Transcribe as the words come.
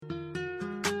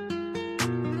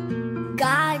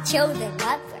God chose a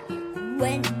lover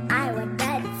when I was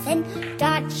dead in sin.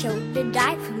 God chose to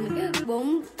die for me.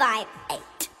 Boom, 5,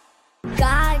 8.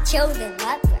 God chose a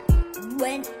lover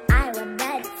when I was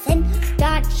dead in sin.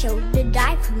 God chose to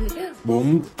die for me.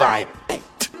 Boom, 5, 8.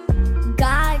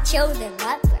 God chose a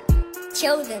lover,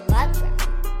 chose a lover.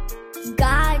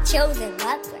 God chose a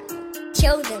lover,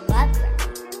 chose a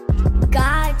lover.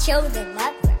 God chose a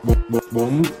lover.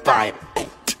 Boom, 5, 8.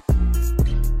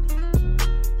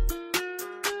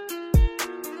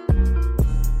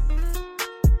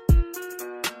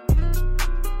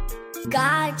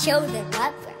 God chose a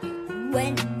lover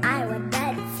when I was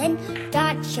dead in sin.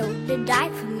 God chose to die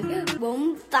for me.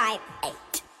 Boom, 5,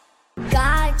 8.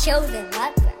 God chose a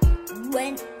lover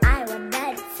when I was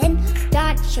dead in sin.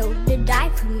 God chose to die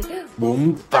for me.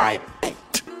 Boom, 5, 8.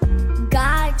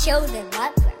 God chose a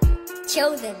lover,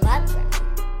 chose a lover.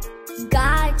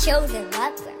 God chose a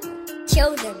lover,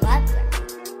 chose a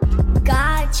lover.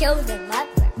 God chose a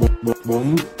lover.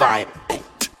 Boom, 5, 8.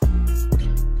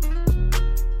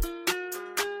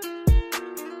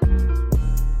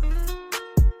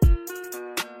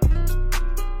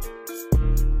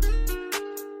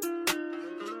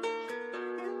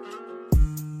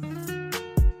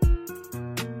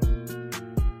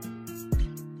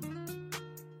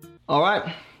 All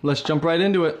right, let's jump right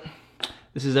into it.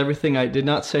 This is everything I did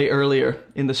not say earlier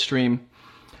in the stream.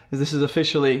 This is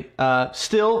officially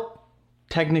still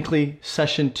technically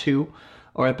session 2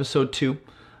 or episode 2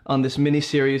 on this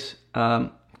mini-series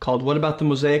called What About the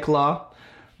Mosaic Law?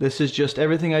 This is just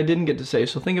everything I didn't get to say.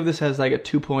 So think of this as like a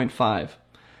 2.5,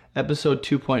 episode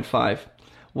 2.5.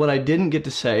 What I didn't get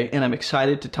to say, and I'm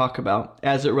excited to talk about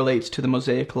as it relates to the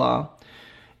Mosaic Law,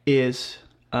 is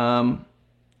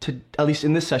at least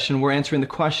in this session, we're answering the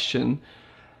question,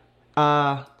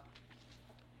 how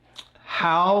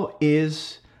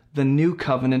is the new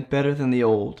covenant better than the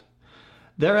old?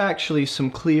 There are actually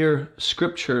some clear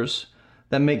scriptures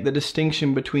that make the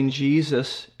distinction between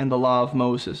Jesus and the law of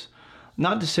Moses.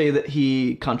 Not to say that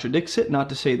he contradicts it, not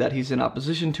to say that he's in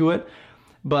opposition to it,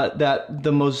 but that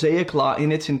the Mosaic law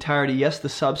in its entirety, yes, the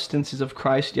substance is of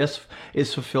Christ, yes,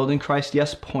 is fulfilled in Christ,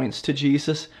 yes, points to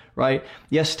Jesus, right?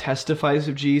 Yes, testifies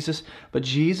of Jesus, but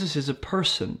Jesus is a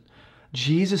person.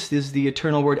 Jesus is the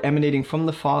eternal word emanating from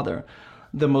the Father.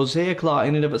 The Mosaic law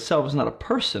in and of itself is not a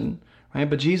person, right?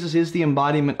 But Jesus is the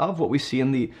embodiment of what we see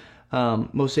in the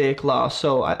Mosaic law.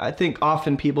 So I think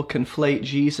often people conflate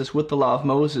Jesus with the law of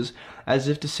Moses as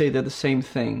if to say they're the same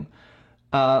thing.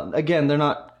 Again, they're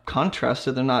not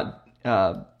contrasted, they're not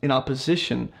in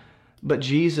opposition, but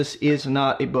Jesus is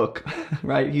not a book,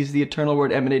 right? He's the eternal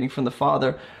word emanating from the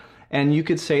Father. And you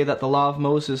could say that the law of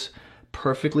Moses,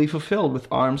 perfectly fulfilled with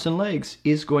arms and legs,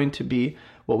 is going to be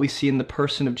what we see in the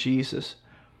person of Jesus.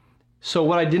 So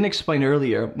what I didn't explain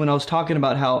earlier, when I was talking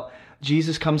about how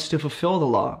Jesus comes to fulfill the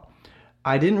law,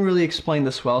 I didn't really explain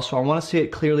this well, so I want to say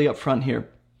it clearly up front here.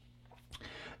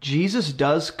 Jesus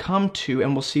does come to,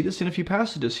 and we'll see this in a few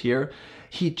passages here,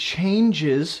 he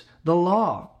changes the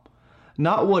law.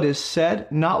 Not what is said,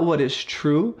 not what is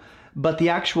true, but the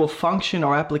actual function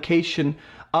or application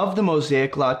of the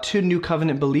Mosaic law to New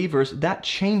Covenant believers, that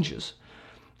changes.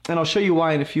 And I'll show you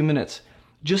why in a few minutes.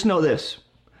 Just know this,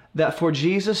 that for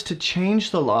Jesus to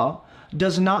change the law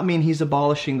does not mean he's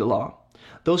abolishing the law.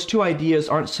 Those two ideas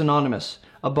aren't synonymous.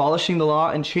 Abolishing the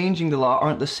law and changing the law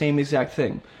aren't the same exact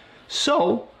thing.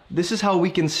 So, this is how we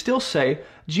can still say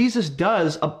Jesus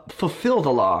does fulfill the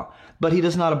law, but he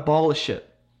does not abolish it,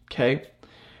 okay?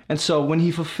 And so when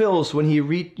he fulfills, when he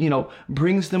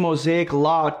brings the Mosaic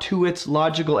law to its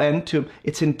logical end, to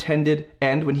its intended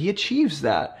end, when he achieves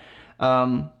that,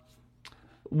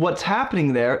 what's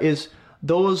happening there is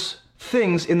those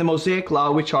things in the Mosaic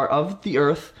law which are of the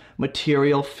earth,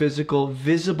 material, physical,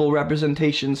 visible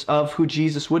representations of who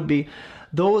Jesus would be,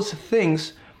 those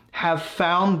things have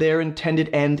found their intended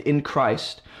end in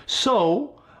Christ.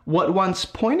 So, what once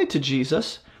pointed to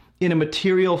Jesus in a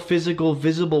material, physical,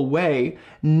 visible way,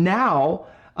 now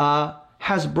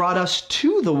has brought us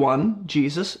to the one,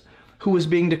 Jesus, who was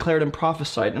being declared and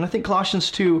prophesied. And I think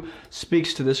Colossians 2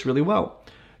 speaks to this really well.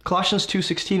 Colossians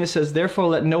 2:16, it says, "Therefore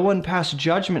let no one pass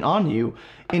judgment on you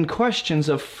in questions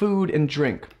of food and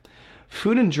drink."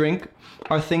 Food and drink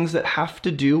are things that have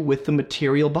to do with the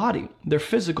material body. They're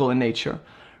physical in nature,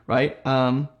 right?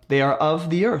 They are of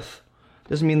the earth.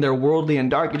 Doesn't mean they're worldly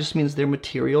and dark. It just means they're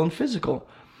material and physical.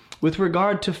 With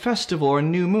regard to festival or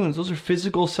new moons, those are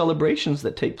physical celebrations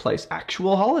that take place,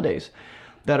 actual holidays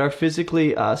that are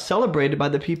physically celebrated by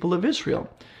the people of Israel,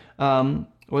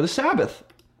 or the Sabbath,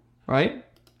 right?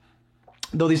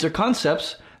 Though these are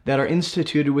concepts that are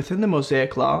instituted within the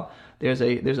Mosaic law, there's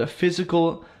a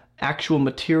physical actual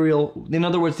material. In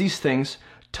other words, these things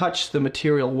touch the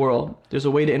material world. There's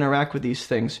a way to interact with these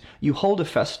things. You hold a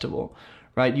festival,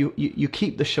 right? You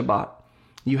keep the Shabbat.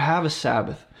 You have a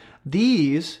Sabbath.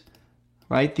 These,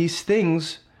 right, these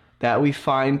things that we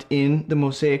find in the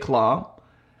Mosaic Law,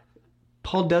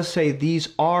 Paul does say these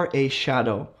are a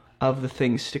shadow of the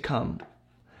things to come.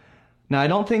 Now, I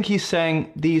don't think he's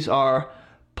saying these are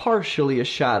partially a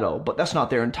shadow, but that's not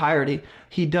their entirety.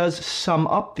 He does sum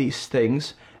up these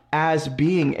things as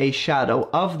being a shadow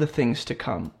of the things to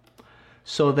come.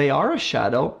 So they are a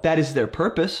shadow. That is their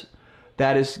purpose.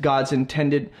 That is God's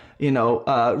intended,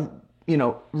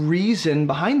 reason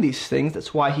behind these things.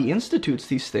 That's why he institutes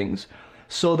these things,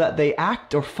 so that they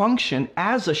act or function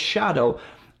as a shadow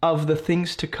of the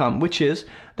things to come, which is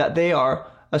that they are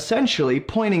essentially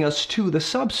pointing us to the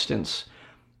substance,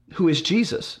 who is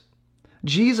Jesus.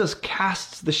 Jesus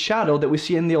casts the shadow that we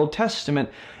see in the Old Testament,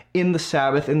 in the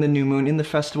Sabbath, in the new moon, in the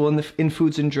festival, in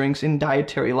foods and drinks, in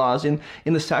dietary laws, in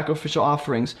the sacrificial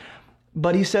offerings.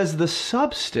 But he says the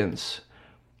substance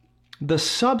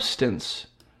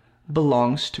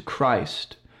belongs to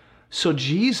Christ. So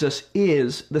Jesus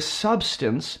is the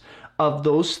substance of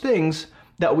those things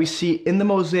that we see in the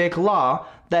Mosaic Law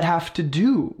that have to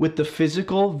do with the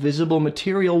physical, visible,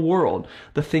 material world,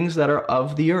 the things that are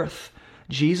of the earth.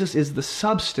 Jesus is the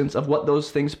substance of what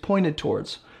those things pointed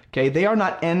towards. Okay, they are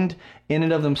not end in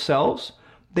and of themselves.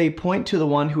 They point to the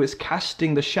one who is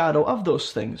casting the shadow of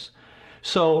those things.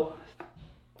 So,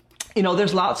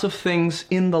 there's lots of things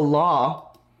in the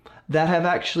law that have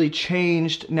actually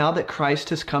changed now that Christ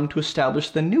has come to establish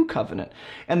the new covenant.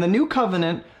 And the new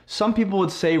covenant, some people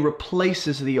would say,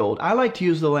 replaces the old. I like to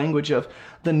use the language of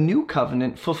the new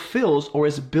covenant fulfills or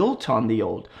is built on the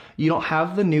old. You don't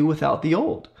have the new without the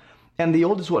old. And the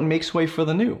old is what makes way for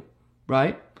the new,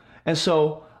 right? And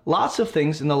so lots of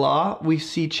things in the law we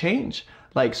see change,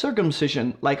 like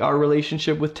circumcision, like our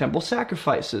relationship with temple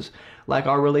sacrifices, like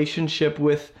our relationship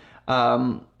with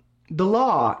the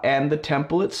law and the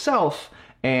temple itself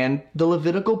and the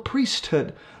Levitical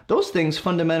priesthood. Those things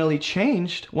fundamentally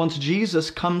changed once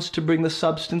Jesus comes to bring the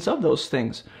substance of those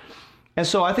things. And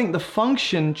so I think the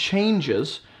function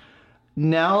changes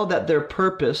now that their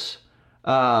purpose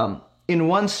in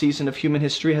one season of human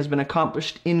history has been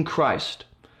accomplished in Christ.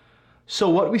 So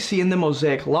what we see in the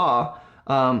Mosaic Law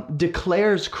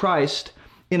declares Christ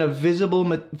in a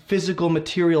visible, physical,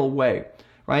 material way,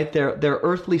 right? They're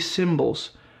earthly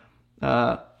symbols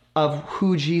of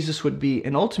who Jesus would be,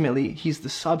 and ultimately he's the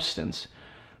substance.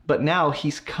 But now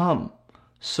he's come.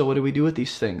 So what do we do with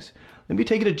these things? Let me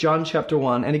take you to John chapter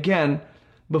 1. And again,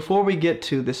 before we get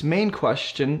to this main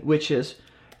question, which is,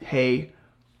 hey,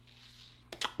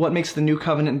 what makes the new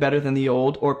covenant better than the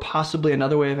old? Or possibly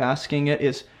another way of asking it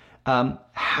is,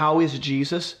 how is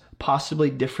Jesus possibly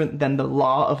different than the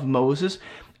law of Moses?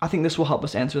 I think this will help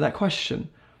us answer that question.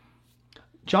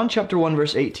 John chapter 1,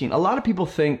 verse 18. A lot of people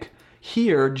think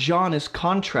here John is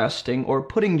contrasting or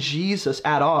putting Jesus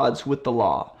at odds with the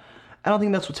law. I don't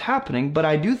think that's what's happening, but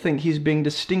I do think he's being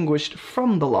distinguished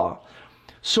from the law.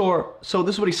 So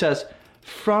this is what he says.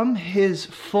 From his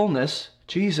fullness,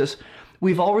 Jesus,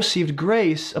 we've all received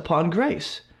grace upon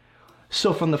grace.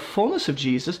 So from the fullness of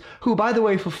Jesus, who, by the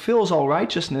way, fulfills all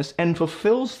righteousness and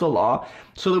fulfills the law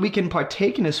so that we can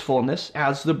partake in his fullness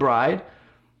as the bride.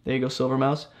 There you go, Silver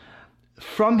Mouse.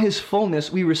 From his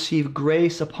fullness, we receive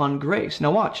grace upon grace.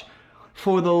 Now watch.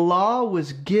 For the law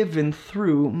was given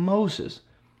through Moses.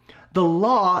 The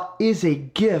law is a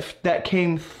gift that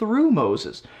came through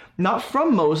Moses, not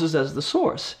from Moses as the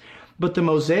source. But the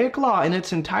Mosaic Law in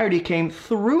its entirety came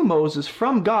through Moses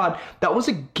from God. That was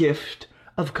a gift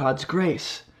of God's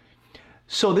grace.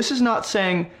 So this is not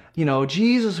saying,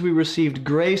 Jesus we received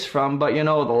grace from, but the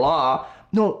law.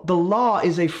 No, the law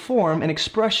is a form and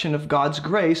expression of God's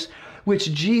grace,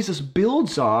 which Jesus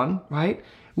builds on, right,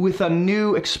 with a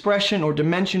new expression or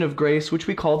dimension of grace, which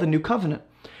we call the new covenant.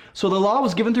 So the law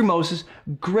was given through Moses.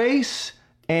 Grace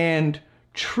and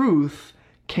truth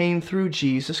came through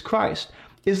Jesus Christ.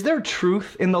 Is there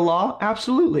truth in the law?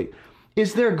 Absolutely.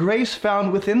 Is there grace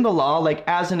found within the law, like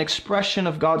as an expression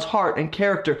of God's heart and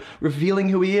character, revealing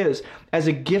who he is, as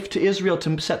a gift to Israel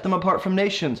to set them apart from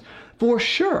nations? For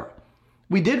sure.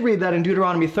 We did read that in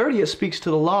Deuteronomy 30. It speaks to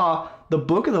the law, the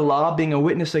book of the law, being a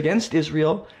witness against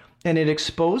Israel, and it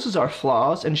exposes our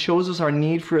flaws and shows us our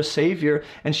need for a Savior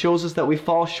and shows us that we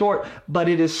fall short, but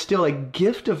it is still a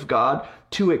gift of God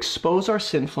to expose our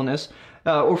sinfulness,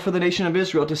 or for the nation of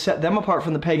Israel to set them apart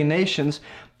from the pagan nations,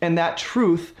 and that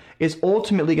truth is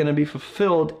ultimately going to be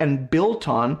fulfilled and built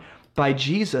on by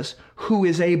Jesus, who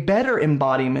is a better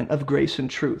embodiment of grace and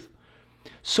truth.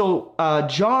 So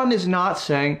John is not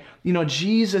saying,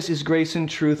 Jesus is grace and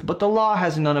truth, but the law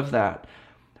has none of that.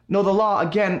 No, the law,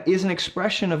 again, is an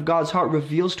expression of God's heart,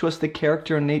 reveals to us the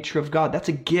character and nature of God. That's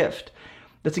a gift.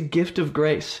 That's a gift of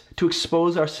grace, to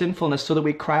expose our sinfulness so that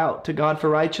we cry out to God for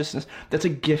righteousness. That's a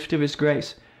gift of his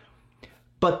grace.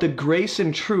 But the grace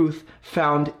and truth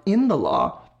found in the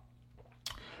law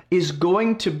is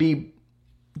going to be,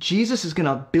 Jesus is going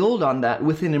to build on that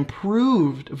with an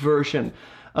improved version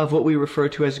of what we refer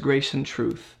to as grace and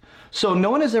truth. So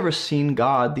no one has ever seen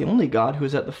God, the only God who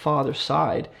is at the Father's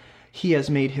side. He has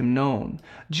made him known.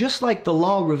 Just like the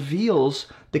law reveals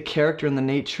the character and the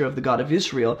nature of the God of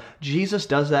Israel, Jesus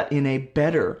does that in a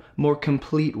better, more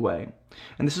complete way.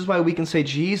 And this is why we can say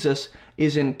Jesus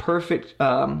is in perfect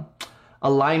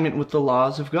alignment with the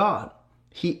laws of God.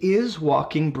 He is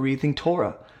walking, breathing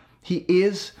Torah. He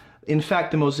is, in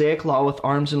fact, the Mosaic law with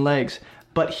arms and legs,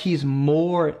 but he's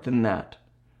more than that.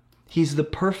 He's the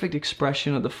perfect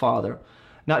expression of the Father,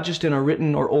 not just in a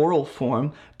written or oral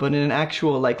form, but in an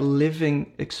actual,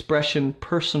 living expression,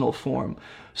 personal form.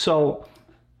 So,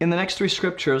 in the next three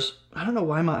scriptures, I don't know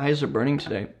why my eyes are burning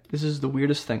today. This is the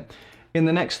weirdest thing. In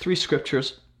the next three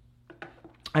scriptures,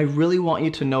 I really want you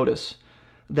to notice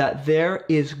that there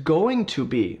is going to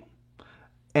be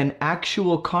an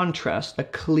actual contrast, a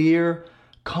clear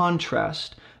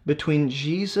contrast between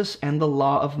Jesus and the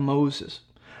law of Moses.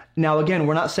 Now, again,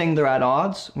 we're not saying they're at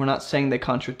odds. We're not saying they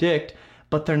contradict,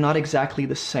 but they're not exactly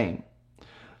the same.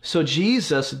 So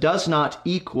Jesus does not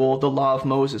equal the law of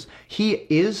Moses. He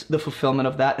is the fulfillment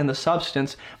of that in the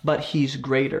substance, but he's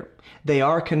greater. They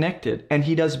are connected, and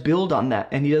he does build on that,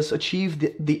 and he does achieve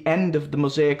the end of the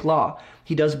Mosaic law.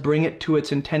 He does bring it to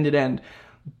its intended end,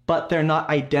 but they're not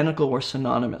identical or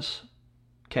synonymous.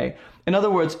 Okay? In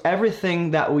other words,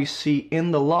 everything that we see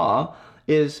in the law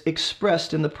is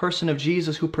expressed in the person of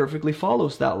Jesus, who perfectly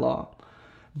follows that law.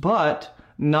 But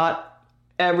not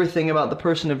everything about the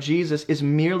person of Jesus is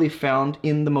merely found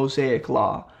in the Mosaic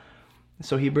law.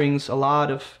 So he brings a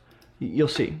lot of, you'll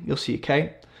see,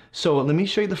 okay? So let me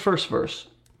show you the first verse.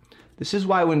 This is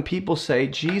why when people say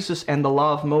Jesus and the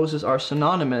law of Moses are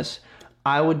synonymous,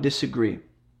 I would disagree.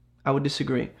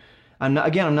 I'm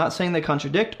not saying they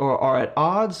contradict or are at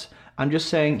odds. I'm just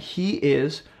saying he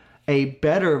is a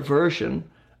better version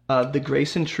of the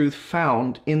grace and truth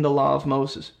found in the law of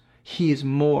Moses. He is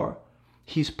more.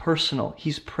 He's personal.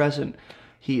 He's present.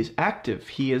 He is active.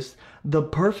 He is the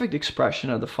perfect expression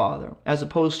of the Father, as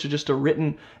opposed to just a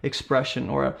written expression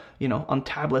or, on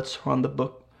tablets or on the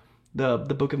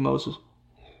book of Moses.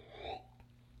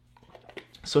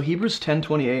 So Hebrews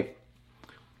 10:28.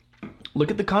 Look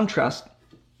at the contrast.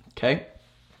 Okay?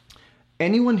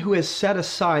 Anyone who has set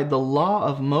aside the law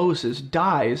of Moses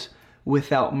dies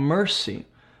without mercy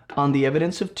on the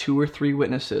evidence of 2 or 3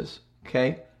 witnesses.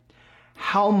 Okay?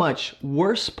 How much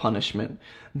worse punishment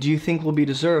do you think will be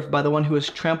deserved by the one who has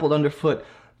trampled underfoot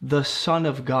the Son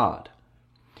of God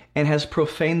and has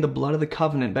profaned the blood of the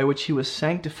covenant by which he was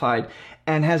sanctified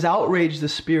and has outraged the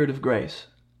Spirit of grace?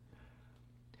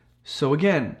 So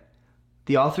again,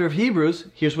 the author of Hebrews,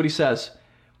 here's what he says.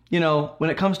 When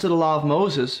it comes to the law of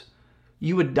Moses,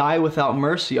 you would die without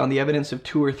mercy on the evidence of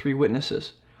 2 or 3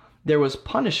 witnesses. There was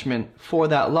punishment for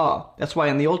that law. That's why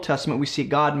in the Old Testament we see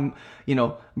God,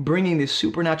 bringing these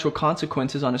supernatural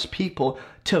consequences on his people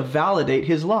to validate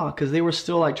his law, because they were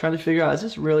still trying to figure out, is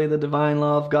this really the divine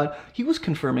law of God? He was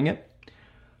confirming it.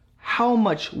 How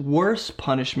much worse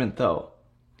punishment, though?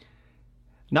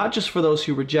 Not just for those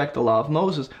who reject the law of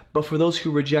Moses, but for those who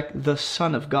reject the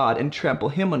Son of God and trample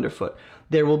him underfoot.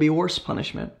 There will be worse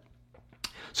punishment.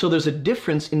 So there's a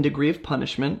difference in degree of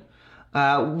punishment,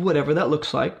 whatever that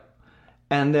looks like.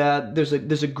 And there's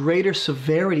a greater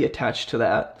severity attached to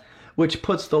that, which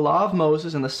puts the law of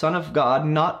Moses and the Son of God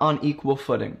not on equal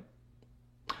footing.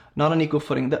 Not on equal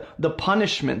footing. The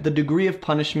punishment, the degree of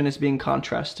punishment is being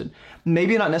contrasted.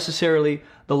 Maybe not necessarily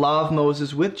the law of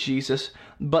Moses with Jesus,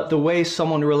 but the way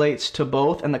someone relates to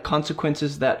both and the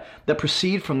consequences that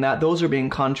proceed from that, those are being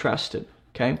contrasted.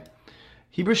 Okay?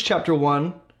 Hebrews chapter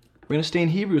 1. We're going to stay in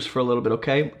Hebrews for a little bit,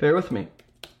 okay? Bear with me.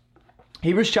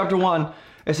 Hebrews chapter 1.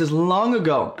 It says, long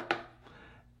ago,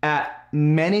 at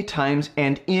many times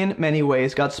and in many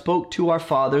ways, God spoke to our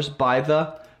fathers by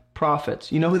the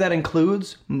prophets. You know who that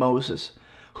includes? Moses,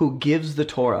 who gives the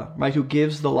Torah, right? Who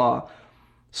gives the law.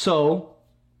 So,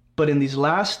 but in these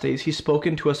last days, he's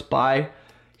spoken to us by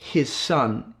his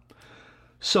Son.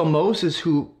 So Moses,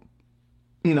 whom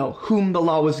the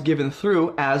law was given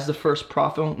through as the first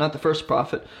prophet, well, not the first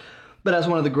prophet, but as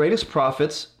one of the greatest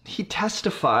prophets, he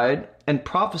testified and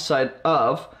prophesied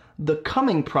of the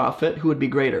coming prophet who would be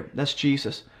greater. That's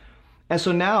Jesus. And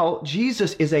so now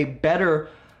Jesus is a better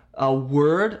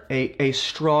word, a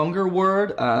stronger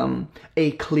word,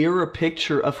 a clearer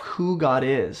picture of who God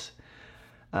is,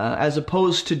 as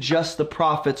opposed to just the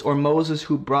prophets or Moses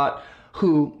who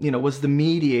was the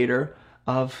mediator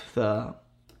of the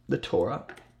Torah.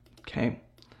 Okay,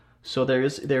 so there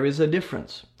is a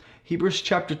difference. Hebrews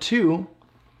chapter 2,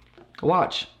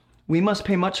 watch. We must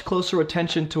pay much closer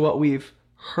attention to what we've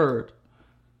heard.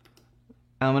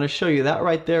 I'm going to show you that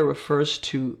right there refers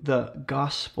to the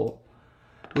gospel,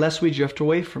 lest we drift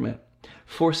away from it.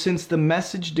 For since the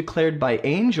message declared by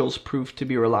angels proved to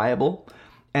be reliable,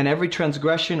 and every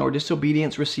transgression or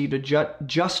disobedience received a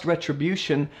just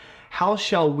retribution, how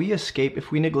shall we escape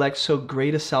if we neglect so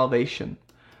great a salvation?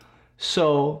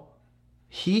 So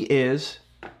he is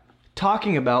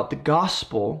talking about the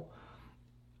gospel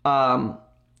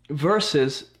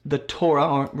versus the Torah,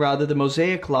 or rather the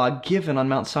Mosaic law given on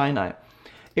Mount Sinai.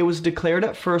 It was declared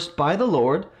at first by the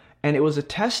Lord, and it was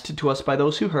attested to us by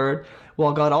those who heard,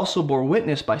 while God also bore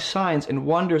witness by signs and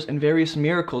wonders and various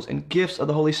miracles and gifts of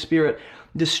the Holy Spirit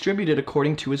distributed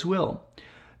according to his will.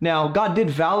 Now, God did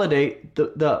validate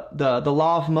the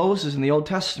law of Moses in the Old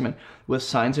Testament with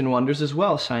signs and wonders as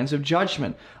well, signs of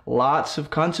judgment, lots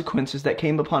of consequences that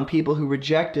came upon people who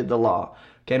rejected the law,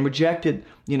 and rejected,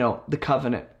 the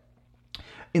covenant.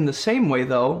 In the same way,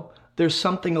 though, there's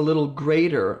something a little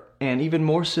greater and even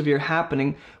more severe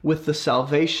happening with the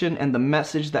salvation and the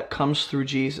message that comes through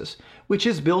Jesus, which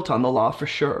is built on the law for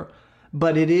sure,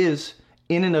 but it is,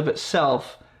 in and of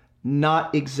itself,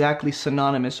 not exactly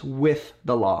synonymous with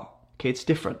the law. Okay, it's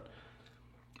different.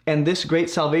 And this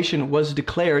great salvation was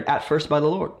declared at first by the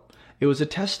Lord. It was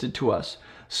attested to us.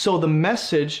 So the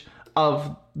message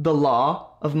of the law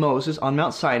of Moses on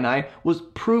Mount Sinai was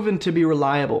proven to be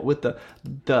reliable with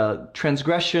the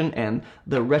transgression and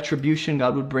the retribution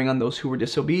God would bring on those who were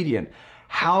disobedient.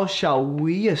 How shall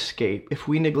we escape if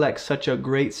we neglect such a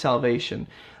great salvation?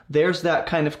 There's that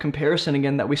kind of comparison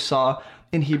again that we saw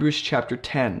in Hebrews chapter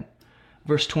 10,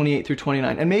 verse 28 through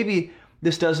 29. And maybe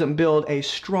this doesn't build a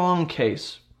strong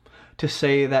case to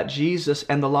say that Jesus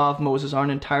and the law of Moses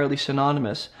aren't entirely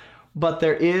synonymous, but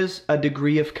there is a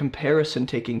degree of comparison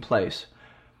taking place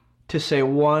to say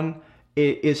one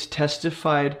is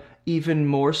testified even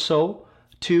more so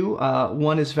to,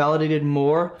 one is validated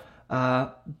more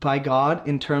by God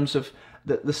in terms of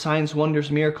the signs,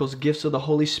 wonders, miracles, gifts of the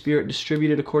Holy Spirit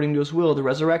distributed according to his will, the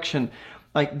resurrection.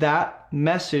 Like that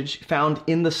message found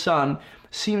in the Son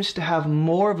seems to have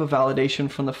more of a validation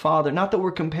from the Father. Not that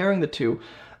we're comparing the two,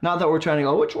 not that we're trying to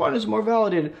go, which one is more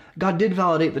validated? God did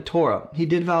validate the Torah. He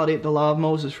did validate the law of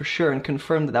Moses for sure and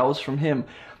confirm that was from him.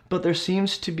 But there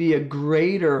seems to be a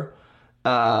greater,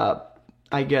 a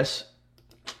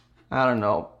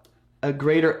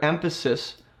greater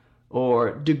emphasis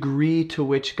or degree to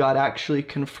which God actually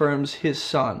confirms his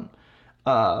Son,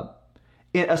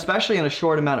 especially in a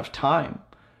short amount of time.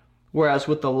 Whereas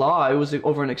with the law, it was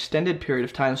over an extended period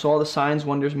of time. So all the signs,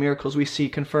 wonders, miracles we see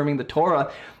confirming the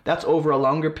Torah, that's over a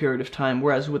longer period of time.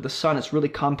 Whereas with the Son, it's really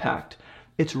compact.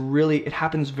 It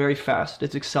happens very fast.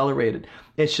 It's accelerated.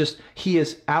 It's just, he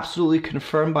is absolutely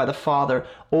confirmed by the Father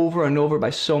over and over by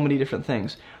so many different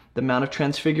things. The Mount of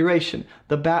Transfiguration,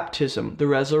 the baptism, the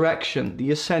resurrection,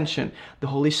 the ascension, the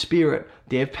Holy Spirit,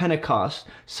 Day of Pentecost,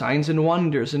 signs and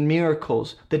wonders and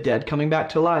miracles, the dead coming back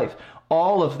to life.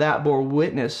 All of that bore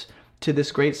witness to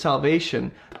this great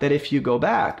salvation that if you go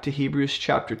back to Hebrews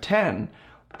chapter 10,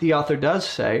 the author does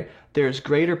say there's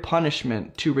greater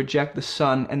punishment to reject the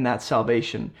Son and that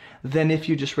salvation than if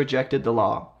you just rejected the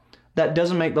law. That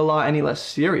doesn't make the law any less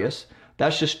serious.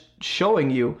 That's just showing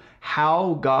you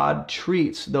how God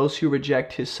treats those who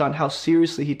reject his Son, how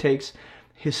seriously he takes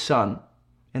his Son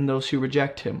and those who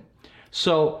reject him.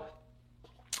 So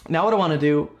now what I want to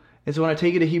do is I want to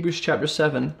take you to Hebrews chapter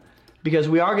 7, because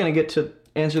we are going to get to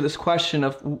answer this question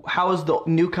of how is the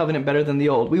new covenant better than the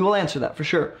old. We will answer that for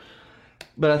sure.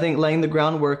 But I think laying the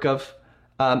groundwork of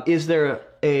is there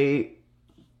a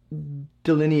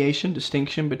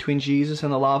distinction between Jesus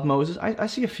and the law of Moses? I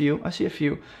see a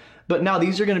few. But now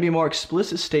these are going to be more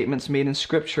explicit statements made in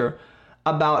Scripture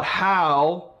about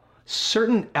how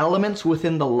certain elements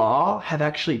within the law have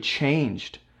actually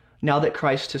changed now that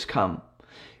Christ has come.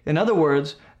 In other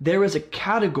words, there is a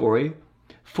category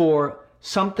for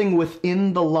something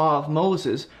within the law of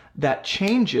Moses that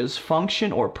changes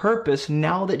function or purpose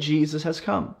now that Jesus has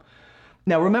come.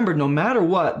 Now remember, no matter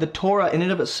what, the Torah in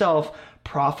and of itself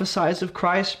prophesies of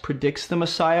Christ, predicts the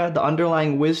Messiah, the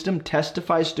underlying wisdom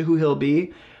testifies to who he'll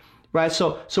be. Right?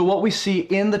 So what we see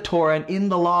in the Torah and in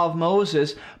the law of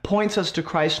Moses points us to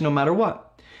Christ no matter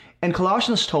what. And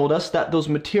Colossians told us that those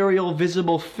material,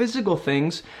 visible, physical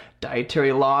things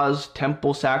dietary laws,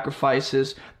 temple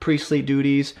sacrifices, priestly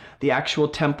duties, the actual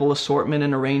temple assortment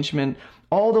and arrangement,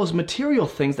 all those material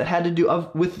things that had to do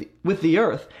with the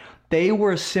earth, they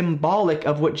were symbolic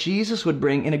of what Jesus would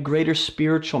bring in a greater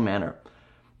spiritual manner.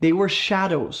 They were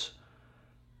shadows,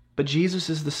 but Jesus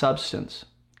is the substance,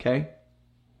 okay?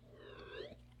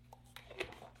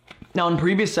 Now, in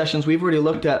previous sessions, we've already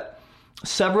looked at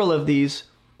several of these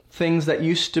things that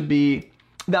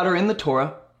are in the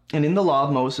Torah and in the law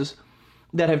of Moses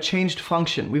that have changed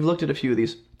function. We've looked at a few of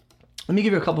these. Let me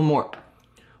give you a couple more.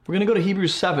 We're going to go to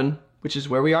Hebrews 7, which is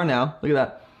where we are now. Look at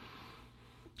that.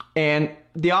 And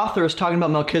the author is talking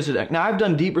about Melchizedek. Now, I've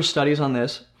done deeper studies on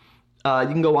this. You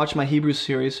can go watch my Hebrews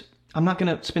series. I'm not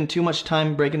going to spend too much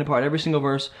time breaking apart every single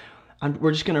verse.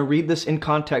 We're just going to read this in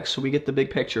context so we get the big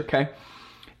picture, okay?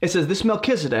 It says, this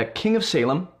Melchizedek, king of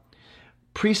Salem,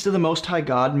 priest of the Most High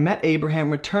God, met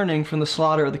Abraham returning from the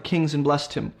slaughter of the kings and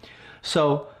blessed him.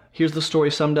 So here's the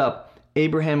story summed up.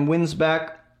 Abraham wins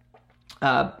back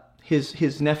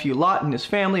his nephew Lot and his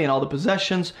family and all the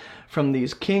possessions from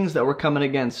these kings that were coming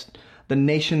against the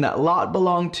nation that Lot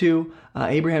belonged to.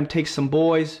 Abraham takes some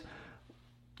boys,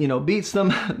 beats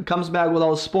them, comes back with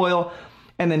all the spoil,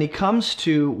 and then he comes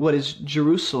to what is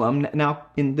Jerusalem, now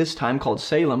in this time called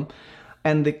Salem,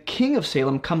 and the king of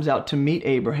Salem comes out to meet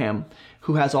Abraham,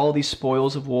 who has all these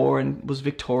spoils of war and was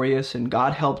victorious, and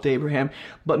God helped Abraham.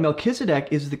 But Melchizedek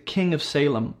is the king of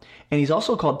Salem, and he's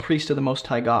also called priest of the Most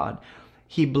High God.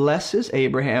 He blesses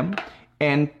Abraham,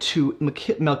 and to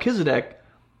Melchizedek,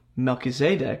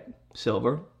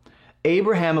 silver,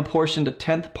 Abraham apportioned a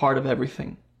 10th part of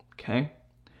everything, okay?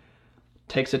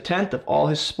 Takes a 10th of all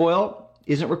his spoil,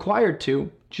 isn't required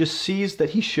to, just sees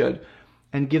that he should,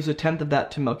 and gives a 10th of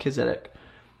that to Melchizedek.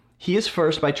 He is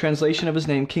first, by translation of his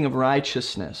name, king of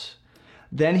righteousness.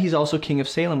 Then he's also king of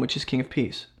Salem, which is king of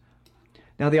peace.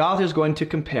 Now the author is going to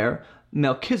compare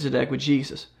Melchizedek with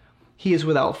Jesus. He is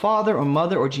without father or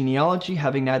mother or genealogy,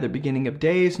 having neither beginning of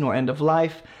days nor end of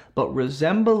life, but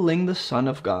resembling the Son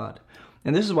of God.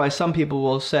 And this is why some people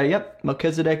will say, yep,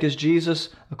 Melchizedek is Jesus,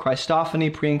 a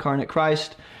Christophany, pre-incarnate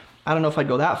Christ. I don't know if I'd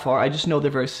go that far. I just know they're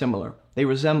very similar. He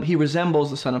resembles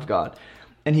the Son of God.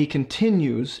 And he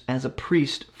continues as a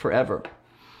priest forever.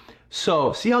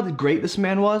 So, see how great this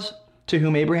man was, to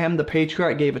whom Abraham the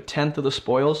patriarch gave a 10th of the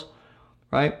spoils,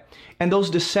 right? And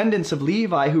those descendants of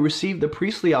Levi who received the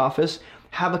priestly office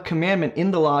have a commandment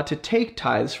in the law to take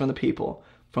tithes from the people,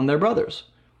 from their brothers,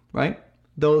 right?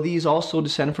 Though these also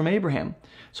descend from Abraham.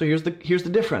 So here's the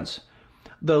difference.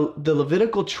 The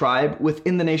Levitical tribe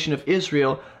within the nation of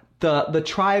Israel, the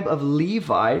tribe of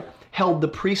Levi held the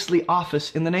priestly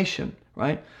office in the nation,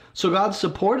 right? So God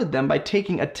supported them by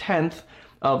taking a 10th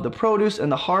of the produce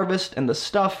and the harvest and the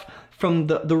stuff from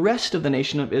the rest of the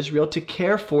nation of Israel to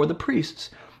care for the priests,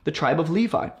 the tribe of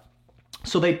Levi.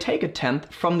 So they take a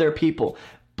 10th from their people.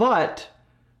 But,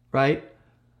 right,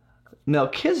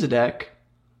 Melchizedek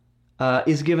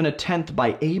is given a 10th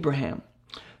by Abraham.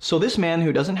 So this man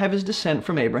who doesn't have his descent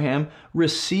from Abraham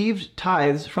received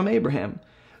tithes from Abraham,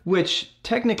 which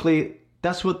technically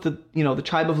that's what the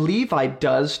tribe of Levi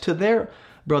does to their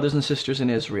brothers and sisters in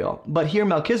Israel. But here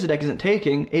Melchizedek isn't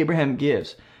taking, Abraham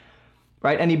gives.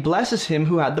 Right? And he blesses him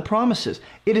who had the promises.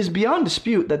 It is beyond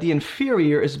dispute that the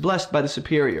inferior is blessed by the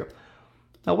superior.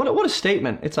 Now what a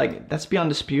statement. It's like, that's beyond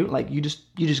dispute. Like you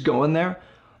just go in there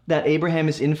that Abraham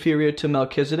is inferior to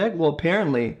Melchizedek. Well,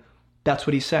 apparently that's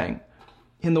what he's saying.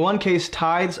 In the one case,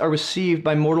 tithes are received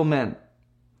by mortal men.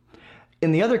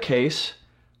 In the other case,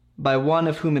 by one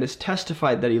of whom it is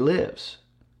testified that he lives.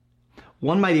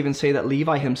 One might even say that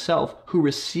Levi himself, who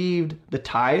received the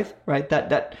tithe, right,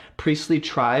 that priestly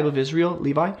tribe of Israel,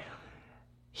 Levi,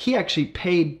 he actually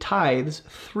paid tithes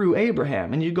through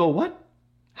Abraham. And you go, what?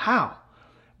 How?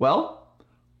 Well,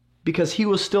 because he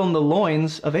was still in the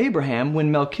loins of Abraham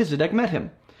when Melchizedek met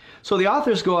him. So the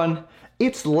author's going,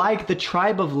 it's like the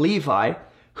tribe of Levi,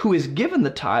 who is given the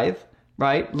tithe,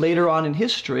 right, later on in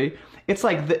history. It's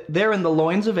like they're in the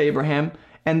loins of Abraham,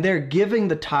 and they're giving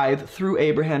the tithe through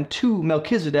Abraham to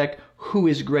Melchizedek, who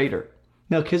is greater.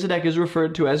 Melchizedek is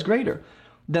referred to as greater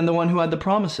than the one who had the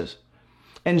promises.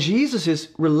 And Jesus is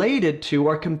related to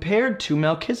or compared to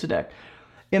Melchizedek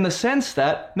in the sense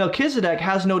that Melchizedek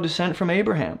has no descent from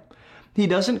Abraham. He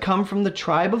doesn't come from the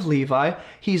tribe of Levi.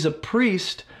 He's a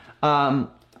priest when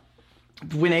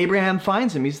Abraham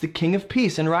finds him. He's the king of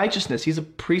peace and righteousness. He's a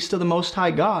priest of the Most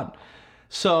High God.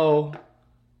 So,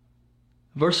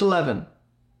 verse 11.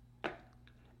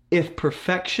 If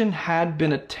perfection had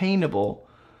been attainable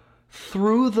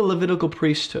through the Levitical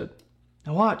priesthood.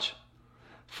 Now watch.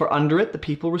 For under it the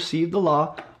people received the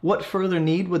law. What further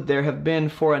need would there have been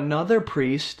for another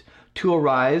priest to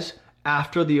arise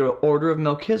after the order of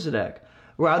Melchizedek,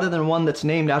 rather than one that's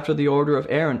named after the order of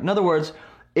Aaron. In other words,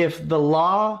 if the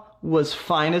law was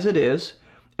fine as it is,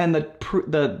 and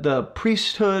the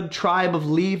priesthood tribe of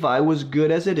Levi was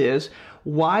good as it is,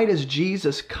 why does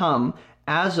Jesus come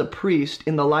as a priest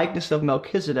in the likeness of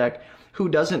Melchizedek, who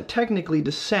doesn't technically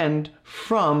descend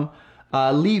from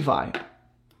Levi?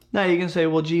 Now you can say,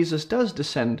 well, Jesus does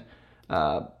descend,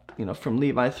 from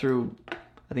Levi through,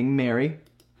 I think, Mary,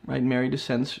 right? Mary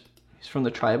descends, he's from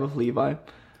the tribe of Levi,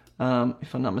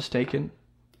 if I'm not mistaken.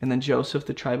 And then Joseph,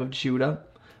 the tribe of Judah.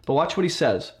 But watch what he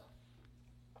says.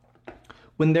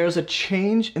 When there's a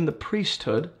change in the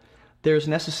priesthood, there's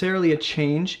necessarily a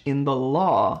change in the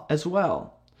law as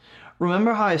well.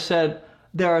 Remember how I said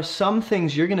there are some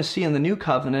things you're going to see in the new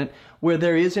covenant where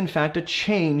there is in fact a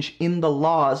change in the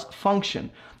law's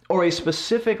function, or a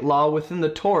specific law within the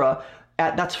Torah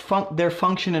that's their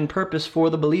function and purpose for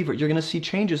the believer. You're going to see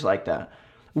changes like that.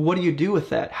 What do you do with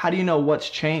that? How do you know what's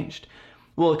changed?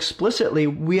 Well, explicitly,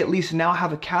 we at least now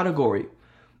have a category,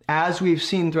 as we've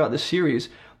seen throughout the series,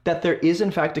 that there is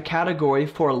in fact a category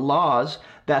for laws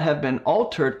that have been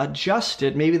altered,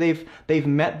 adjusted. Maybe they've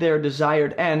met their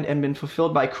desired end and been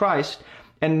fulfilled by Christ,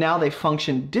 and now they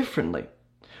function differently.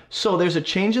 So there's a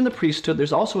change in the priesthood.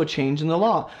 There's also a change in the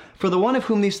law. For the one of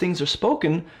whom these things are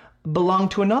spoken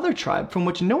belonged to another tribe from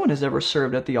which no one has ever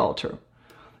served at the altar.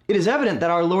 It is evident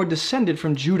that our Lord descended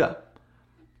from Judah,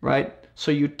 right?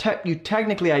 So you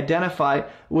technically identify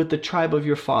with the tribe of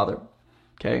your father,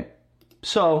 okay?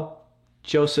 So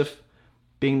Joseph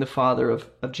being the father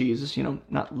of Jesus,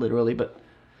 not literally, but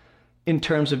in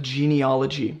terms of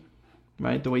genealogy,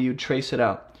 right? The way you trace it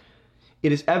out.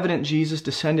 It is evident Jesus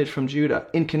descended from Judah.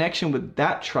 In connection with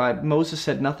that tribe, Moses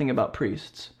said nothing about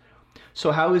priests.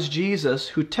 So how is Jesus,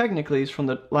 who technically is from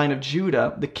the line of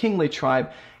Judah, the kingly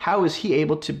tribe, how is he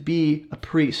able to be a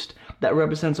priest that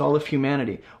represents all of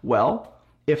humanity? Well,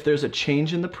 if there's a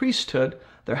change in the priesthood,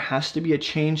 there has to be a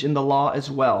change in the law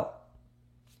as well.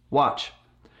 Watch.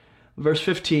 Verse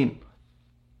 15.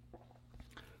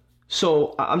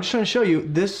 So I'm just trying to show you,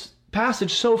 this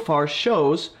passage so far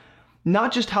shows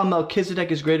not just how Melchizedek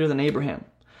is greater than Abraham,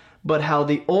 but how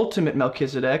the ultimate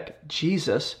Melchizedek,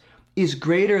 Jesus, is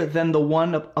greater than the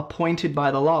one appointed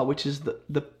by the law, which is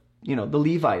the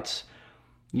Levites.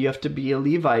 You have to be a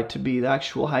Levite to be the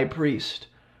actual high priest.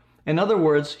 In other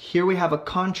words, here we have a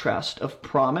contrast of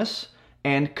promise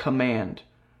and command.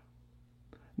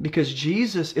 Because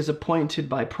Jesus is appointed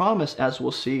by promise, as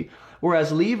we'll see,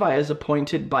 whereas Levi is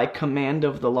appointed by command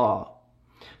of the law.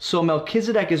 So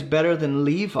Melchizedek is better than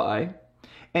Levi,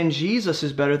 and Jesus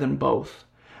is better than both.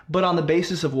 But on the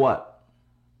basis of what?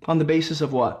 On the basis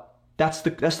of what? That's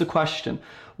the question.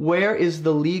 Where is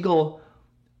the legal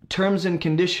terms and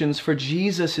conditions for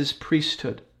Jesus'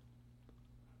 priesthood?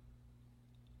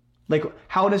 Like,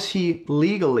 how does he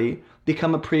legally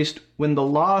become a priest when the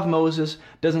law of Moses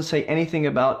doesn't say anything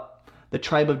about the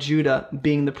tribe of Judah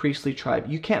being the priestly tribe?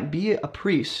 You can't be a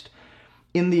priest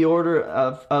in the order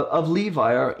of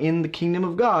Levi or in the kingdom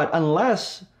of God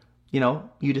unless,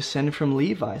 you descend from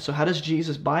Levi. So how does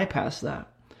Jesus bypass that?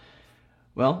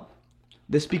 Well,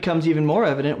 this becomes even more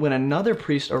evident when another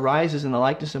priest arises in the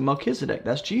likeness of Melchizedek.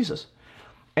 That's Jesus.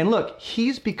 And look,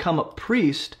 he's become a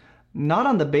priest not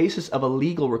on the basis of a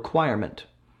legal requirement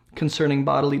concerning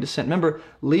bodily descent. Remember,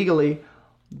 legally,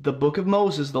 the book of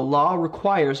Moses, the law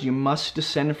requires you must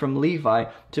descend from Levi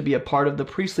to be a part of the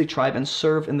priestly tribe and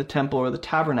serve in the temple or the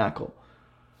tabernacle.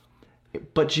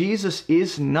 But Jesus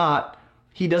is not,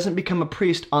 he doesn't become a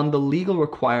priest on the legal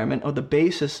requirement or the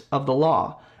basis of the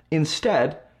law.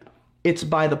 Instead, it's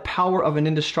by the power of an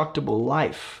indestructible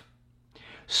life.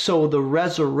 So the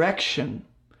resurrection,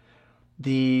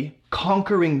 the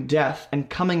conquering death and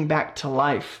coming back to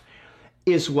life,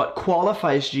 is what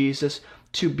qualifies Jesus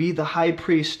to be the high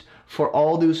priest for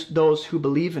all those who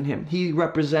believe in him. He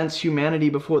represents humanity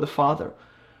before the Father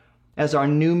as our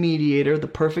new mediator, the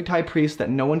perfect high priest that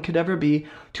no one could ever be,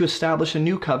 to establish a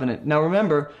new covenant. Now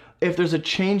remember, if there's a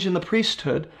change in the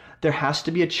priesthood, there has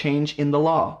to be a change in the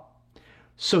law.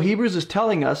 So Hebrews is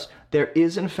telling us there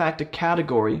is in fact a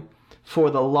category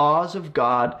for the laws of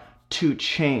God to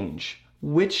change.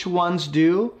 Which ones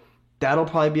do? That'll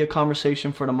probably be a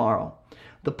conversation for tomorrow.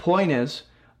 The point is,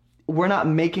 we're not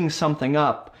making something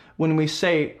up when we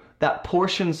say that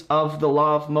portions of the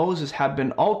law of Moses have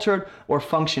been altered or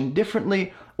function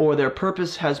differently, or their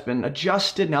purpose has been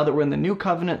adjusted now that we're in the new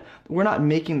covenant. We're not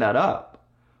making that up.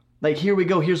 Like, here we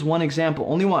go. Here's one example,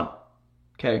 only one.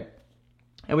 Okay.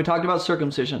 And we talked about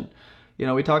circumcision.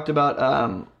 We talked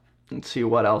about, let's see,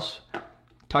 what else?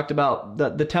 Talked about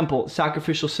the temple,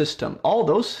 sacrificial system. All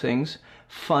those things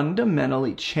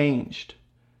fundamentally changed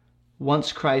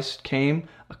once Christ came,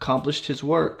 accomplished his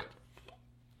work.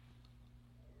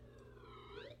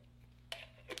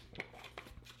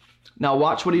 Now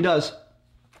watch what he does.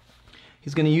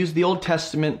 He's going to use the Old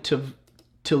Testament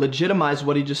to legitimize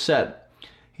what he just said.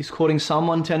 He's quoting Psalm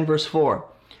 110 verse 4.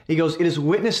 He goes, "It is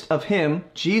witnessed of him,"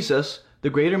 Jesus, the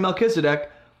greater Melchizedek,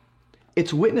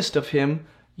 "it's witnessed of him,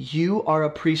 you are a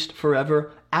priest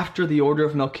forever after the order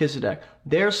of Melchizedek."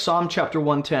 There's Psalm chapter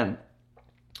 110.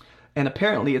 And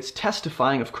apparently it's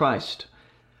testifying of Christ.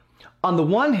 On the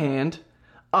one hand,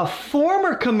 a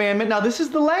former commandment. Now this is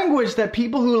the language that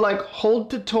people who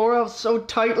hold to Torah so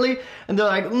tightly, and they're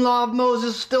like, law of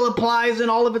Moses still applies in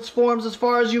all of its forms as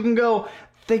far as you can go.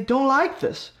 They don't like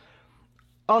this.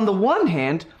 On the one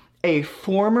hand, a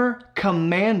former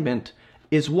commandment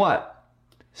is what?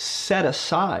 Set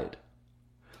aside.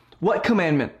 What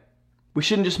commandment? We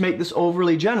shouldn't just make this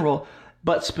overly general,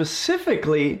 but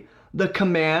specifically the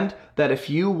command that if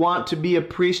you want to be a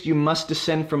priest, you must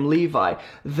descend from Levi.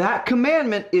 That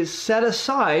commandment is set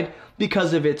aside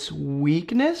because of its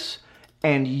weakness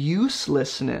and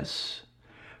uselessness.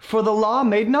 For the law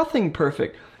made nothing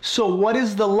perfect. So what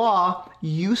is the law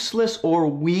useless or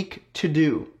weak to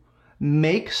do?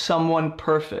 Make someone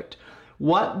perfect.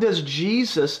 What does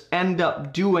Jesus end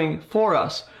up doing for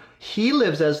us? He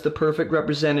lives as the perfect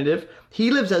representative. He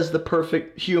lives as the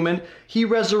perfect human. He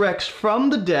resurrects from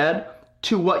the dead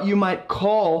to what you might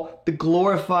call the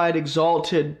glorified,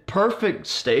 exalted, perfect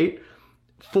state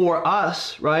for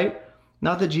us, right?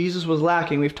 Not that Jesus was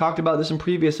lacking. We've talked about this in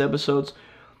previous episodes.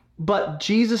 But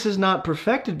Jesus is not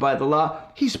perfected by the law.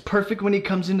 He's perfect when he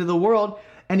comes into the world,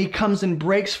 and he comes and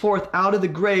breaks forth out of the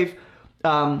grave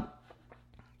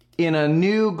in a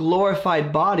new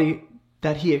glorified body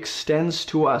that he extends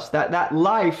to us. That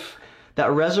life,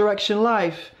 that resurrection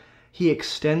life, he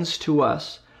extends to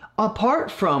us apart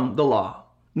from the law,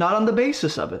 not on the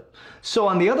basis of it. So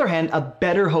on the other hand, a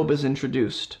better hope is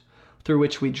introduced through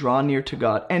which we draw near to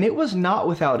God. And it was not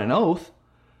without an oath.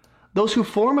 Those who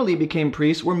formerly became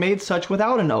priests were made such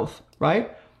without an oath,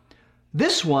 right?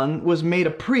 This one was made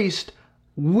a priest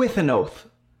with an oath.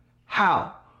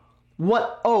 How?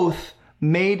 What oath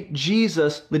made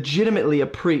Jesus legitimately a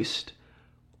priest?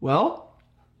 Well,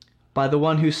 by the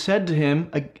one who said to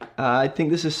him, I think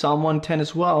this is Psalm 110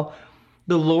 as well,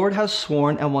 "The Lord has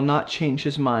sworn and will not change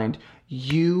his mind.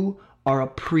 You are a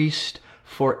priest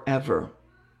forever."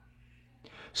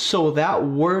 So that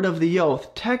word of the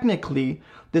oath, technically,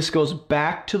 this goes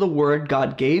back to the word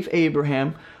God gave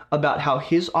Abraham about how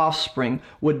his offspring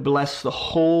would bless the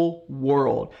whole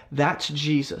world. That's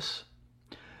Jesus.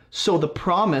 So the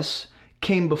promise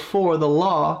came before the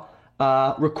law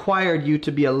required you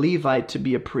to be a Levite to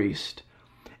be a priest.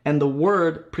 And the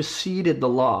word preceded the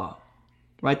law,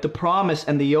 right? The promise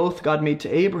and the oath God made to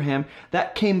Abraham,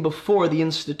 that came before the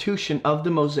institution of the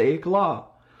Mosaic law.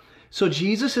 So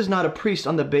Jesus is not a priest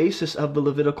on the basis of the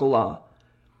Levitical law.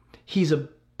 He's a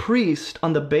priest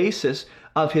on the basis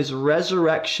of his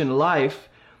resurrection life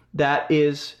that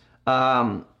is,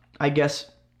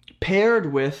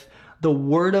 paired with the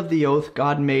word of the oath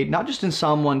God made, not just in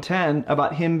Psalm 110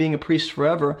 about him being a priest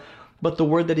forever, but the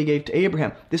word that he gave to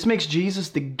Abraham. This makes Jesus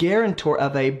the guarantor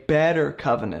of a better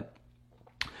covenant.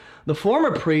 The former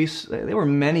priests, they were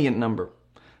many in number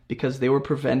because they were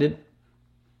prevented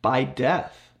by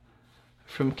death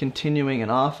from continuing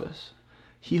in office.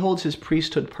 He holds his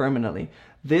priesthood permanently.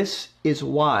 This is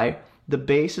why the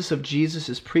basis of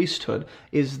Jesus' priesthood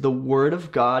is the word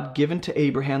of God given to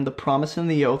Abraham, the promise and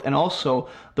the oath, and also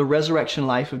the resurrection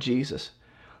life of Jesus.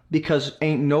 Because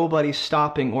ain't nobody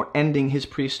stopping or ending his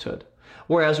priesthood.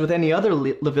 Whereas with any other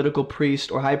Levitical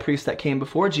priest or high priest that came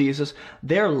before Jesus,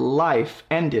 their life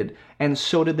ended, and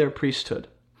so did their priesthood.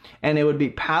 And it would be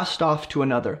passed off to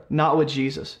another, not with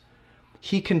Jesus.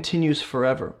 He continues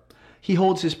forever. He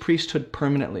holds his priesthood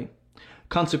permanently.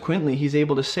 Consequently, he's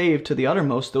able to save to the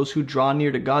uttermost those who draw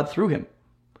near to God through him,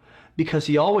 because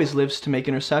he always lives to make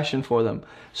intercession for them.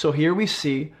 So here we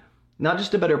see not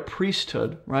just a better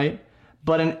priesthood, right,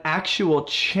 but an actual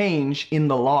change in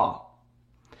the law.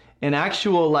 An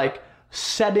actual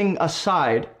setting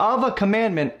aside of a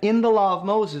commandment in the law of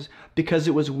Moses because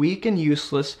it was weak and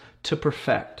useless to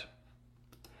perfect.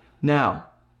 Now,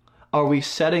 are we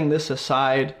setting this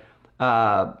aside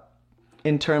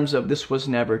in terms of this was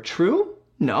never true?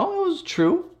 No, it was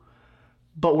true.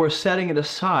 But we're setting it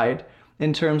aside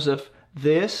in terms of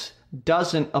this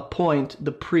doesn't appoint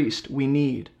the priest we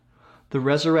need. The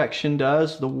resurrection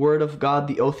does, the word of God,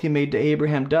 the oath he made to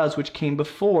Abraham does, which came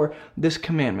before this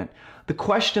commandment. The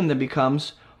question then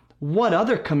becomes, what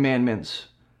other commandments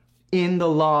in the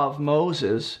law of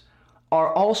Moses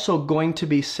are also going to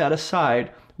be set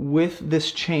aside with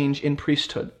this change in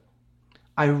priesthood.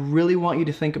 I really want you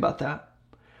to think about that.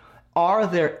 Are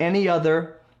there any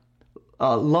other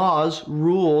laws,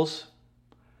 rules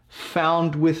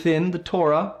found within the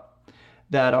Torah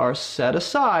that are set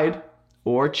aside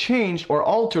or changed or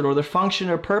altered, or their function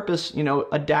or purpose,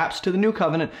 adapts to the new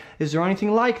covenant? Is there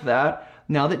anything like that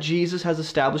now that Jesus has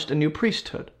established a new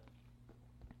priesthood?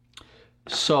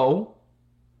 So,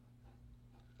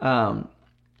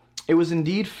 it was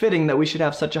indeed fitting that we should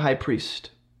have such a high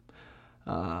priest.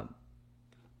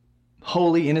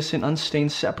 Holy, innocent,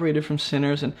 unstained, separated from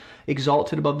sinners, and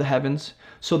exalted above the heavens.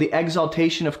 So the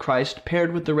exaltation of Christ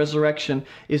paired with the resurrection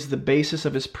is the basis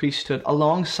of his priesthood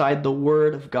alongside the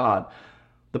word of God,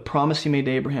 the promise he made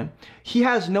to Abraham. He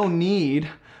has no need,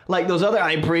 like those other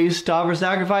high priests, to offer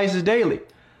sacrifices daily.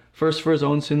 First for his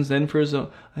own sins, then for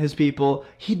his people.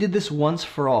 He did this once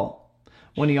for all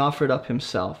when he offered up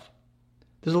himself.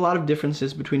 There's a lot of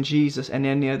differences between Jesus and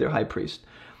any other high priest.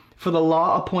 For the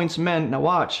law appoints men, now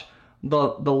watch, the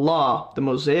law, the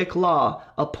Mosaic law,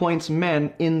 appoints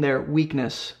men in their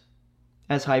weakness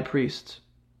as high priests.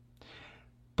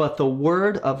 But the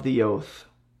word of the oath,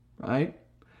 right,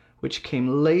 which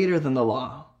came later than the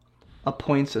law,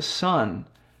 appoints a son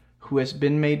who has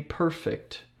been made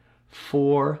perfect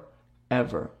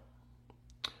forever.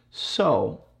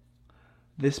 So,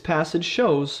 this passage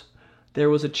shows there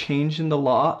was a change in the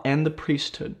law and the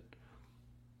priesthood,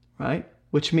 right?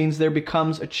 Which means there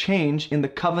becomes a change in the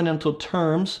covenantal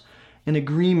terms and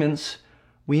agreements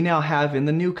we now have in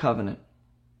the new covenant.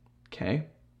 Okay?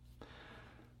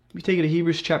 We take it to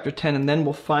Hebrews chapter 10, and then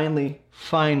we'll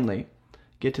finally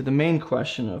get to the main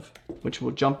question of, which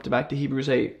we'll jump back to Hebrews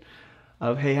 8,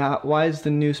 of, hey, why is the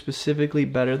new specifically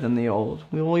better than the old?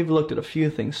 We've looked at a few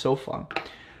things so far.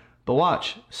 But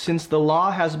watch, since the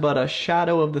law has but a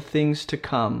shadow of the things to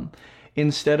come,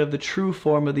 instead of the true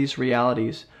form of these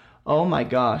realities, oh my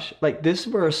gosh, like this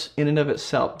verse in and of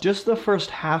itself, just the first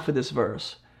half of this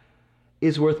verse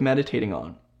is worth meditating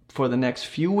on for the next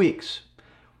few weeks.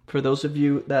 For those of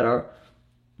you that are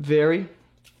very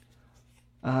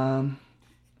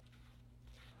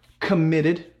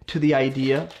committed to the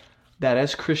idea that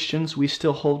as Christians we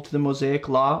still hold to the Mosaic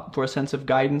law for a sense of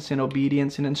guidance and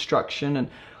obedience and instruction, and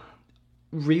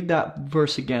read that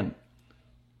verse again.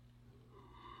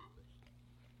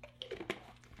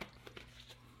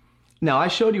 Now, I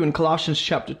showed you in Colossians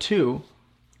chapter 2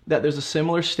 that there's a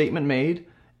similar statement made,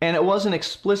 and it wasn't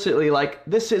explicitly like,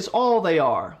 this is all they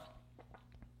are.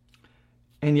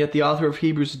 And yet the author of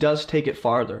Hebrews does take it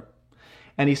farther.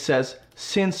 And he says,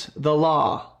 since the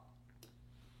law,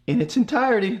 in its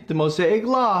entirety, the Mosaic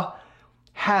law,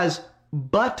 has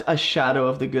but a shadow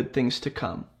of the good things to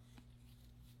come.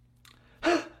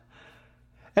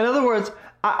 In other words,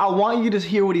 I want you to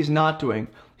hear what he's not doing.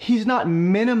 He's not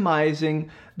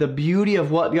minimizing the beauty of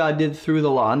what God did through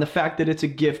the law and the fact that it's a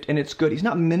gift and it's good. He's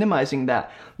not minimizing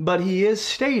that. But he is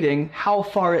stating how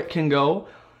far it can go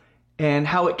and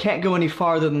how it can't go any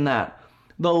farther than that.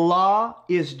 The law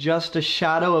is just a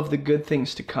shadow of the good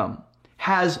things to come.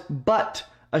 Has but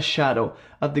a shadow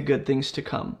of the good things to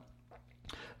come.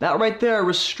 That right there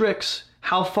restricts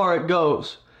how far it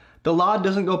goes. The law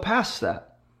doesn't go past that.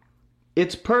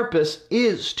 Its purpose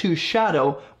is to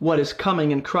shadow what is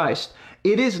coming in Christ.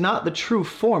 It is not the true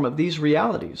form of these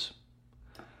realities.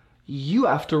 You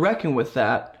have to reckon with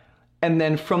that, and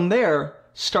then from there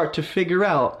start to figure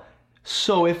out,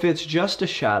 so if it's just a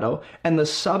shadow and the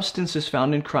substance is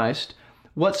found in Christ,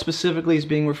 what specifically is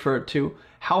being referred to?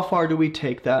 How far do we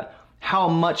take that? How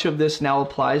much of this now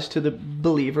applies to the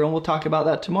believer? And we'll talk about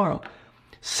that tomorrow.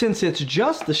 Since it's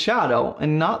just the shadow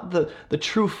and not the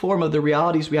true form of the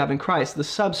realities we have in Christ, the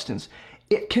substance,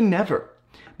 it can never,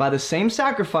 by the same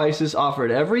sacrifices offered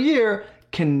every year,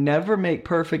 can never make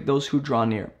perfect those who draw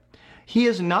near. He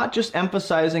is not just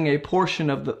emphasizing a portion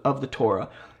of the Torah.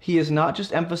 He is not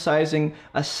just emphasizing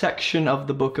a section of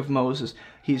the book of Moses.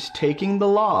 He's taking the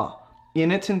law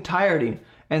in its entirety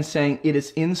and saying it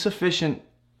is insufficient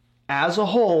as a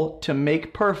whole to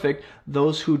make perfect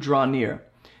those who draw near.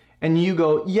 And you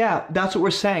go, yeah, that's what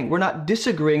we're saying. We're not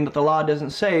disagreeing that the law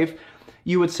doesn't save.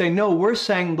 You would say, no, we're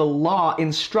saying the law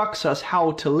instructs us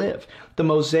how to live. The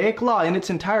Mosaic law in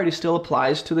its entirety still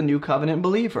applies to the new covenant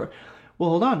believer. Well,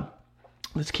 hold on.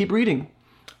 Let's keep reading.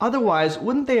 Otherwise,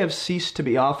 wouldn't they have ceased to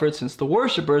be offered, since the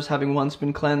worshippers, having once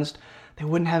been cleansed, they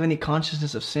wouldn't have any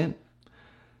consciousness of sin?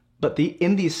 But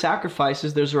in these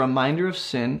sacrifices, there's a reminder of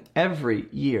sin every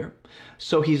year.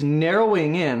 So he's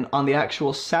narrowing in on the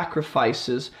actual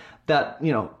sacrifices that,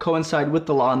 coincide with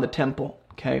the law in the temple,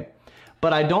 okay?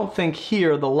 But I don't think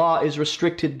here the law is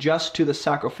restricted just to the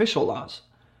sacrificial laws.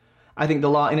 I think the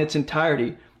law in its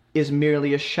entirety is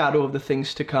merely a shadow of the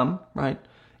things to come, right?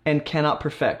 And cannot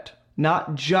perfect.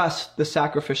 Not just the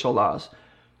sacrificial laws.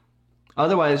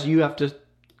 Otherwise, you have to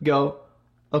go,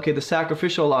 okay, the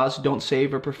sacrificial laws don't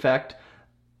save or perfect.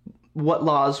 What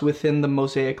laws within the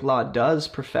Mosaic law does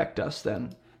perfect us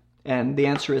then? And the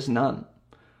answer is none.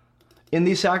 In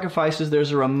these sacrifices,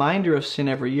 there's a reminder of sin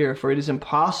every year, for it is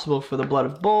impossible for the blood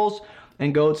of bulls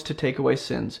and goats to take away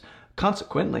sins.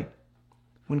 Consequently,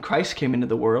 when Christ came into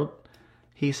the world,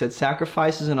 he said,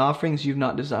 sacrifices and offerings you've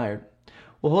not desired.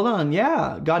 Well, hold on.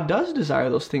 Yeah, God does desire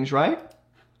those things, right?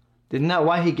 Isn't that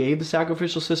why he gave the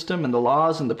sacrificial system and the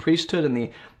laws and the priesthood and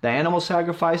the animal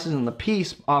sacrifices and the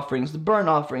peace offerings, the burnt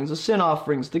offerings, the sin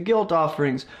offerings, the guilt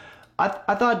offerings?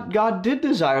 I thought God did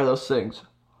desire those things.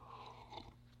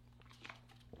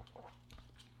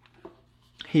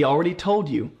 He already told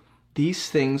you these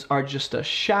things are just a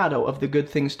shadow of the good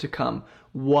things to come.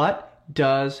 What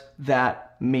does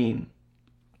that mean?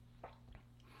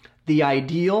 The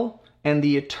ideal and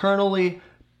the eternally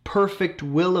perfect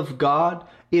will of God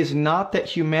is not that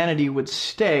humanity would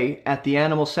stay at the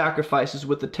animal sacrifices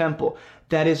with the temple.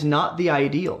 That is not the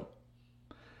ideal.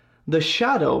 The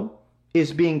shadow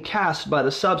is being cast by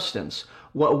the substance.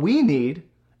 What we need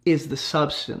is the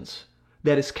substance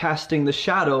that is casting the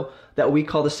shadow that we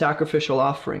call the sacrificial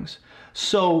offerings.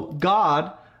 So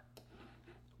God,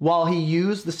 while he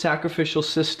used the sacrificial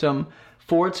system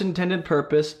for its intended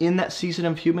purpose in that season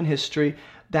of human history,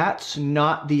 that's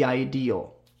not the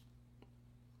ideal.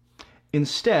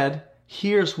 Instead,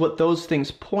 here's what those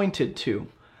things pointed to.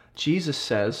 Jesus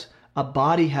says, a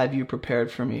body have you prepared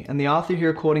for me. And the author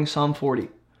here quoting Psalm 40.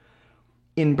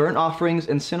 In burnt offerings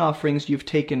and sin offerings you've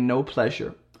taken no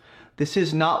pleasure. This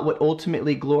is not what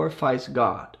ultimately glorifies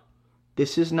God.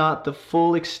 This is not the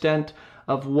full extent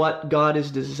of what God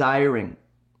is desiring.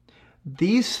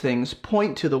 These things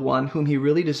point to the one whom he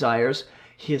really desires,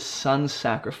 his son's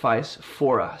sacrifice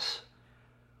for us.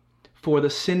 For the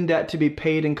sin debt to be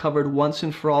paid and covered once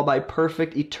and for all by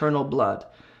perfect eternal blood.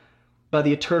 By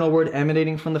the eternal word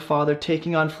emanating from the Father,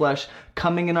 taking on flesh,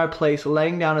 coming in our place,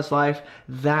 laying down his life.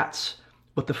 That's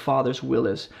what the Father's will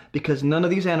is. Because none of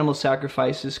these animal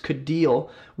sacrifices could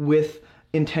deal with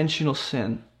intentional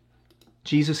sin.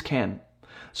 Jesus can.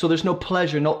 So there's no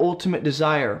pleasure, no ultimate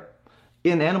desire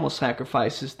in animal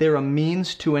sacrifices. They're a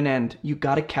means to an end. You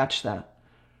got to catch that.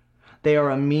 They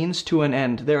are a means to an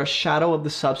end. They're a shadow of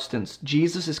the substance.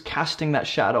 Jesus is casting that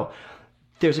shadow.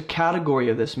 There's a category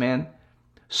of this, man.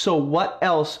 So what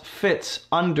else fits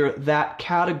under that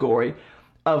category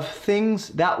of things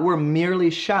that were merely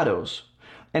shadows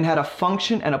and had a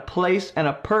function and a place and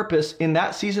a purpose in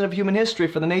that season of human history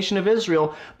for the nation of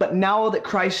Israel, but now that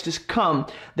Christ has come,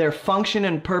 their function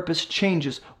and purpose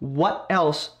changes. What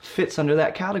else fits under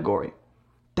that category?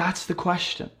 That's the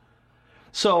question.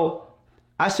 So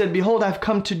I said, behold, I've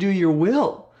come to do your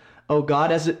will, O God,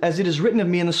 as it is written of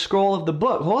me in the scroll of the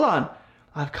book. Hold on.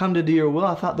 I've come to do your will.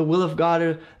 I thought the will of God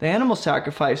are the animal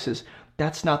sacrifices.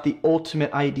 That's not the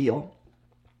ultimate ideal.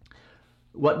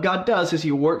 What God does is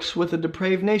he works with a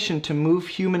depraved nation to move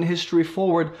human history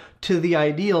forward to the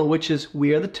ideal, which is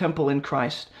we are the temple in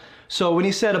Christ. So when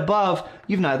he said above,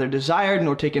 you've neither desired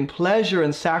nor taken pleasure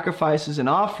in sacrifices and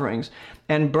offerings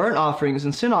and burnt offerings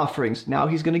and sin offerings. Now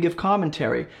he's going to give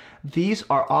commentary. These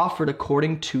are offered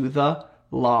according to the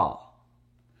law.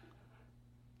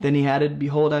 Then he added,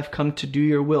 behold, I've come to do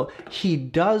your will. He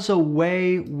does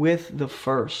away with the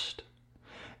first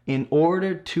in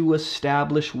order to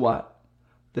establish what?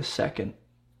 The second.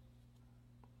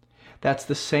 That's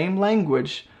the same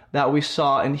language that we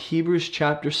saw in Hebrews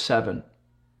chapter 7.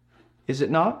 Is it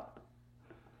not?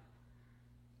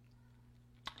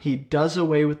 He does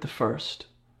away with the first.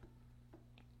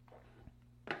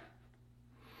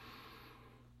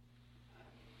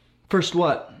 First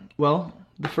what? Well,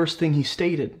 the first thing he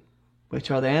stated, which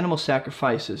are the animal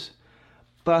sacrifices.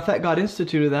 But I thought God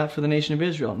instituted that for the nation of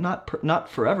Israel. Not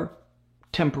forever.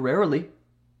 Temporarily.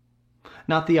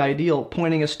 Not the ideal,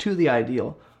 pointing us to the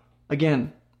ideal.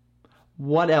 Again,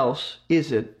 what else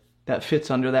is it that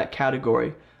fits under that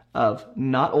category of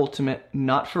not ultimate,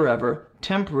 not forever,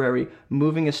 temporary,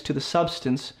 moving us to the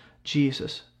substance,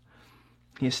 Jesus?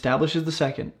 He establishes the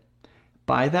second.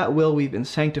 By that will we've been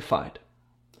sanctified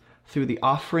through the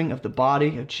offering of the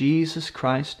body of Jesus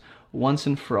Christ once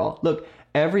and for all. Look,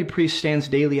 every priest stands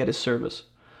daily at his service,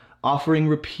 offering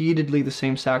repeatedly the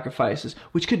same sacrifices,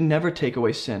 which could never take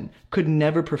away sin, could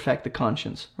never perfect the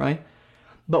conscience, right?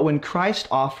 But when Christ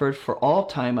offered for all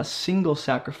time a single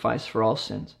sacrifice for all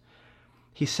sins,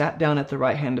 he sat down at the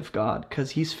right hand of God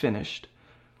because he's finished,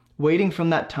 waiting from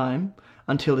that time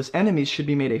until his enemies should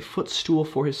be made a footstool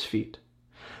for his feet.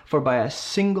 For by a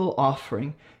single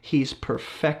offering he's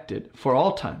perfected for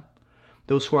all time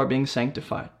those who are being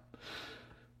sanctified.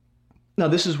 Now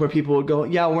this is where people would go,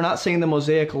 yeah, we're not saying the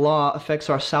Mosaic law affects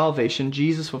our salvation.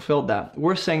 Jesus fulfilled that.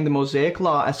 We're saying the Mosaic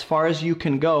law, as far as you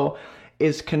can go,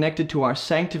 is connected to our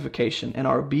sanctification and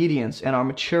our obedience and our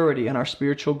maturity and our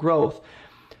spiritual growth.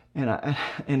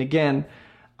 And again,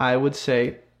 I would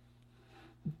say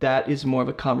that is more of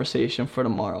a conversation for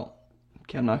tomorrow.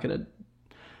 Okay, I'm not going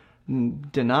to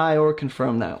deny or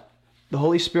confirm that. The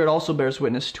Holy Spirit also bears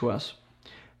witness to us,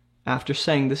 after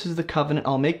saying, this is the covenant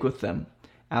I'll make with them.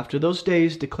 After those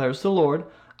days, declares the Lord,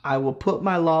 I will put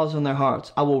my laws on their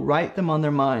hearts. I will write them on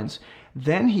their minds.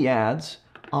 Then he adds,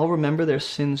 I'll remember their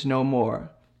sins no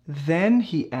more. Then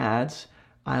he adds,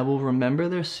 I will remember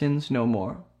their sins no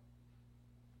more.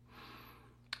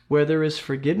 Where there is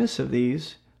forgiveness of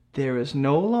these, there is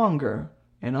no longer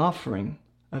an offering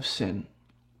of sin.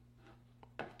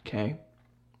 Okay?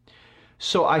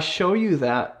 So I show you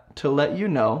that to let you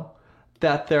know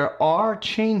that there are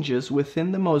changes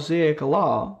within the Mosaic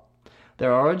law.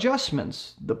 There are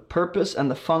adjustments. The purpose and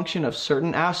the function of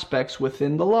certain aspects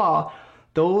within the law,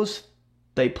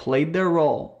 they played their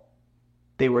role.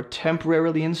 They were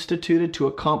temporarily instituted to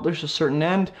accomplish a certain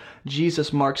end.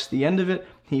 Jesus marks the end of it.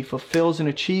 He fulfills and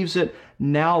achieves it.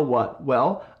 Now what?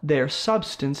 Well, their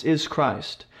substance is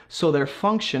Christ. So their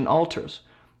function alters.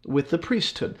 With the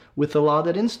priesthood, with the law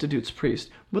that institutes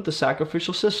priest, with the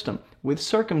sacrificial system, with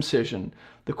circumcision.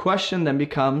 The question then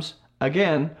becomes,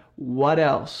 again, what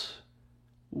else?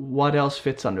 What else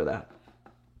fits under that?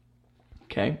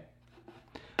 Okay?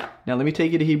 Now let me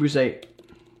take you to Hebrews 8,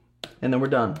 and then we're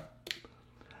done.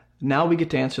 Now we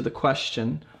get to answer the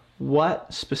question,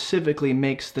 what specifically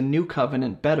makes the new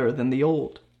covenant better than the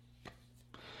old?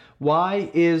 Why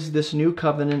is this new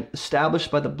covenant established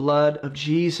by the blood of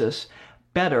Jesus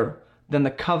better than the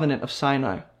covenant of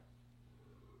Sinai?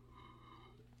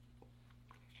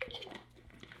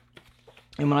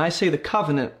 And when I say the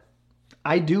covenant,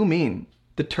 I do mean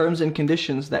the terms and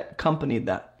conditions that accompanied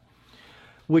that,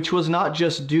 which was not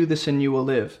just do this and you will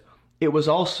live. It was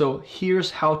also,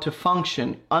 here's how to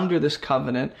function under this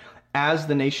covenant as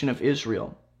the nation of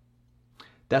Israel.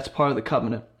 That's part of the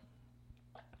covenant.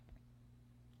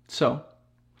 So,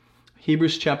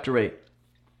 Hebrews chapter 8.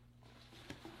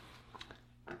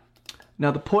 Now,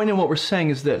 the point in what we're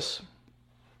saying is this.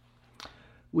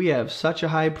 We have such a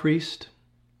high priest,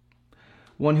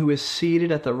 one who is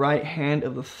seated at the right hand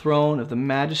of the throne of the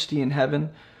majesty in heaven,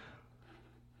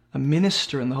 a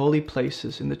minister in the holy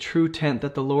places, in the true tent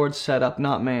that the Lord set up,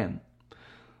 not man.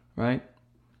 Right?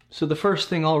 So the first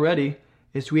thing already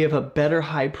is we have a better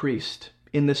high priest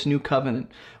in this new covenant.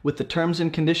 With the terms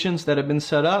and conditions that have been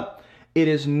set up, it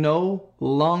is no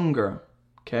longer,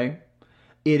 okay?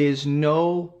 It is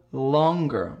no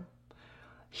longer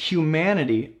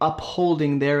humanity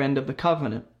upholding their end of the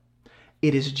covenant.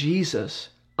 It is Jesus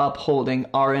upholding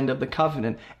our end of the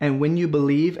covenant. And when you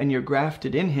believe and you're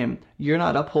grafted in him, you're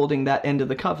not upholding that end of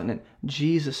the covenant.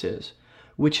 Jesus is.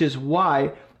 Which is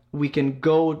why we can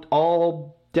go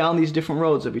all down these different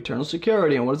roads of eternal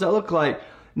security. And what does that look like?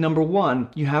 Number one,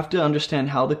 you have to understand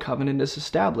how the covenant is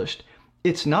established.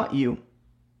 It's not you.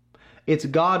 It's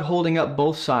God holding up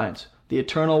both sides. The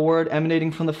eternal word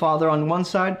emanating from the Father on one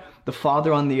side, the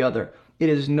Father on the other. It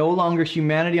is no longer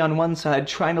humanity on one side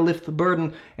trying to lift the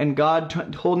burden and God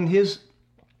holding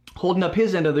up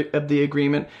his end of the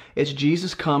agreement. It's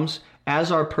Jesus comes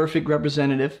as our perfect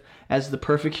representative, as the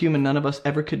perfect human none of us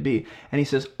ever could be. And he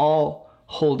says, all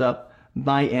hold up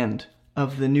my end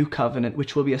of the new covenant,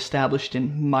 which will be established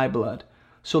in my blood.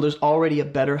 So there's already a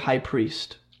better high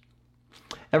priest.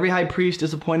 Every high priest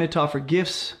is appointed to offer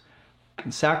gifts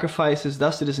and sacrifices.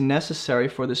 Thus it is necessary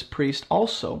for this priest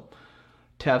also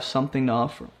to have something to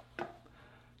offer.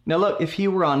 Now look, if he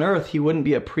were on earth, he wouldn't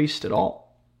be a priest at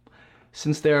all,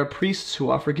 since there are priests who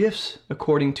offer gifts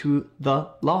according to the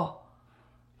law,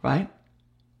 right?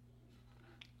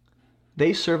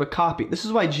 They serve a copy. This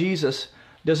is why Jesus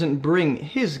doesn't bring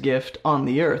his gift on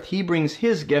the earth. He brings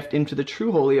his gift into the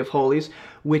true Holy of Holies,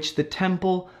 which the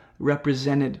temple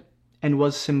represented and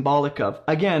was symbolic of.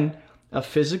 Again, a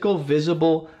physical,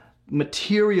 visible,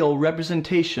 material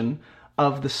representation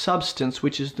of the substance,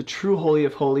 which is the true Holy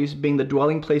of Holies, being the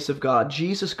dwelling place of God.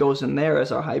 Jesus goes in there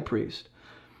as our high priest,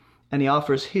 and he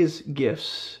offers his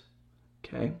gifts.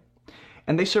 Okay?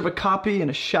 And they serve a copy and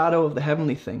a shadow of the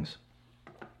heavenly things.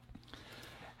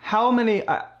 How many,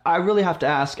 I really have to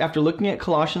ask, after looking at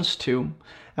Colossians 2,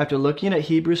 after looking at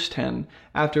Hebrews 10,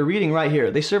 after reading right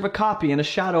here, they serve a copy and a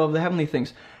shadow of the heavenly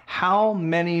things. How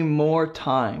many more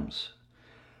times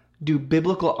do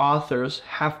biblical authors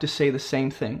have to say the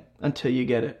same thing until you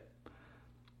get it?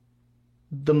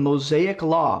 the Mosaic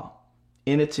law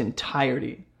in its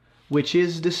entirety, which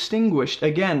is distinguished,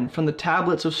 again, from the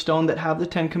tablets of stone that have the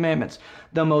Ten Commandments.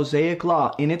 The Mosaic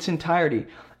law in its entirety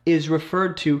is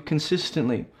referred to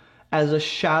consistently as a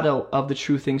shadow of the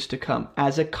true things to come,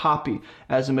 as a copy,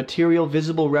 as a material,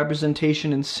 visible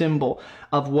representation and symbol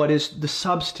of what is the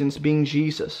substance, being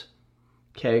Jesus.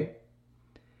 Okay?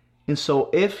 And so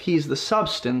if he's the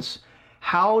substance,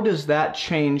 how does that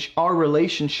change our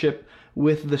relationship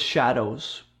with the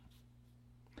shadows?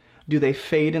 Do they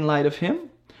fade in light of him?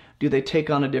 Do they take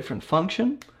on a different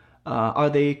function? Are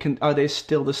they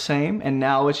still the same? And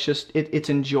now it's just it's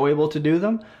enjoyable to do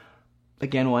them?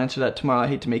 Again, we'll answer that tomorrow. I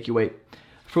hate to make you wait.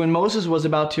 For when Moses was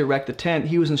about to erect the tent,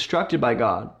 he was instructed by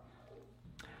God,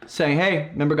 saying, hey,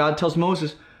 remember God tells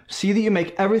Moses, see that you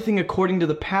make everything according to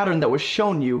the pattern that was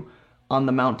shown you on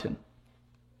the mountain.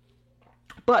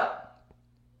 But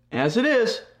as it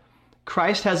is,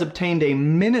 Christ has obtained a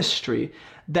ministry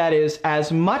that is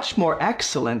as much more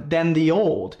excellent than the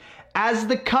old, as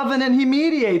the covenant he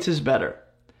mediates is better,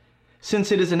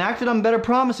 since it is enacted on better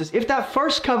promises. If that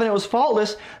first covenant was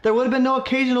faultless, there would have been no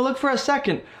occasion to look for a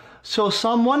second. So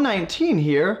Psalm 119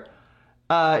 here,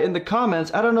 in the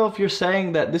comments, I don't know if you're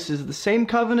saying that this is the same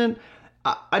covenant.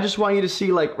 I just want you to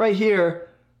see, like right here,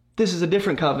 this is a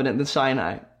different covenant than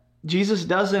Sinai. Jesus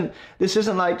doesn't, this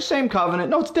isn't like same covenant.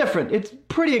 No, it's different. It's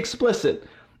pretty explicit.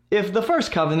 If the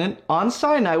first covenant on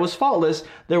Sinai was faultless,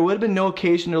 there would have been no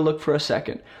occasion to look for a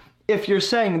second. If you're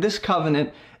saying this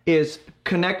covenant is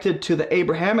connected to the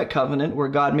Abrahamic covenant, where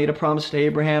God made a promise to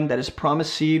Abraham that his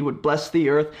promised seed would bless the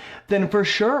earth, then for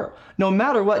sure, no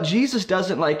matter what, Jesus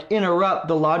doesn't like interrupt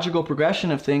the logical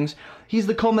progression of things. He's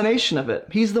the culmination of it.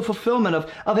 He's the fulfillment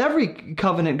of every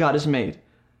covenant God has made,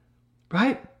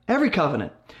 right? Every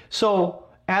covenant. So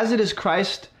as it is,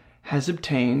 Christ has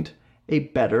obtained a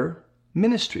better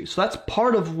ministry. So that's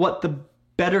part of what the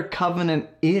better covenant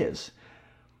is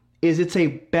it's a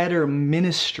better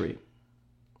ministry.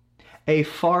 A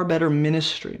far better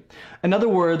ministry. In other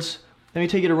words, let me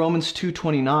take you to Romans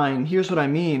 2:29. Here's what I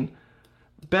mean.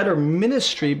 Better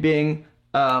ministry being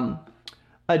a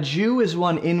Jew is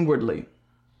one inwardly.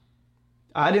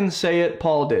 I didn't say it,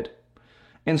 Paul did.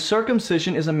 And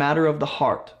circumcision is a matter of the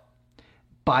heart,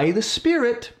 by the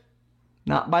Spirit,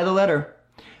 not by the letter.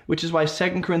 Which is why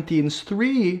 2 Corinthians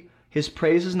 3, his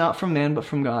praise is not from man but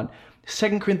from God.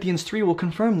 2 Corinthians 3 will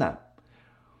confirm that.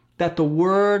 That the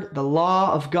word, the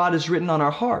law of God is written on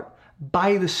our heart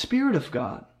by the Spirit of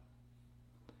God.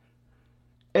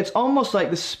 It's almost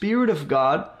like the Spirit of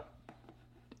God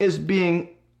is being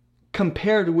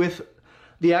compared with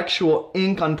the actual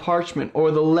ink on parchment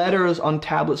or the letters on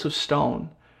tablets of stone.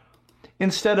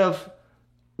 Instead of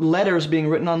letters being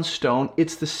written on stone,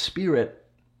 it's the Spirit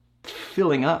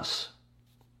filling us.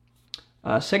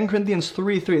 2 Corinthians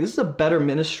 3:3. This is a better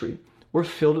ministry. We're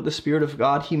filled with the Spirit of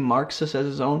God. He marks us as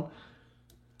his own.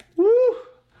 Woo!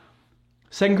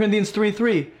 2 Corinthians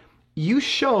 3:3. You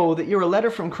show that you're a letter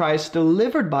from Christ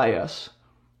delivered by us,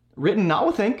 written not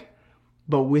with ink,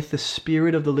 but with the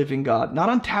Spirit of the living God. Not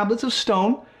on tablets of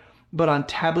stone, but on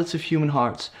tablets of human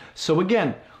hearts. So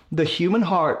again, the human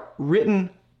heart written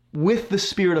with the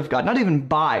Spirit of God, not even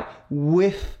by,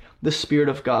 with the Spirit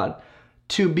of God.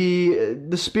 To be,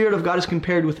 the Spirit of God is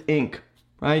compared with ink,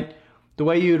 right? The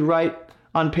way you'd write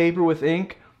on paper with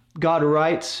ink, God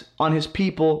writes on his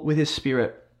people with his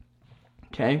Spirit.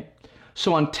 Okay?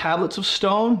 So on tablets of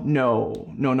stone?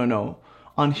 No.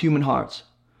 On human hearts.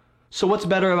 So what's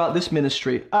better about this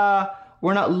ministry?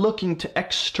 We're not looking to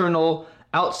external,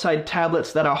 outside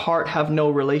tablets that our heart have no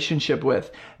relationship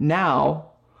with.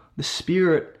 Now, the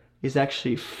Spirit is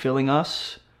actually filling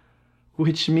us,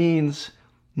 which means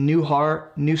new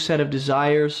heart, new set of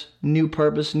desires, new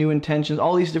purpose, new intentions,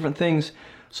 all these different things,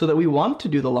 so that we want to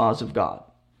do the laws of God.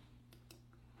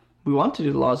 We want to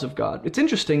do the laws of God. It's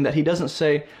interesting that he doesn't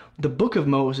say the book of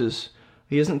Moses.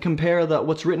 He doesn't compare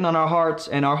what's written on our hearts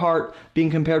and our heart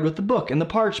being compared with the book and the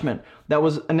parchment that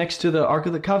was next to the Ark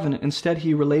of the Covenant. Instead,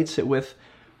 he relates it with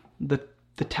the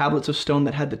tablets of stone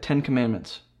that had the 10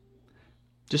 Commandments.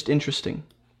 Just interesting.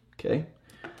 Okay.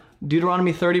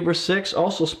 Deuteronomy 30 verse 6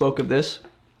 also spoke of this.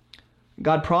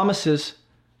 God promises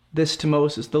this to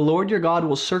Moses. The Lord your God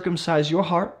will circumcise your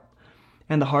heart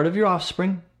and the heart of your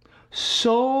offspring,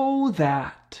 so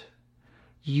that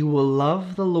you will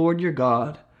love the Lord your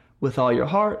God with all your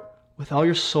heart, with all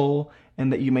your soul,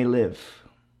 and that you may live.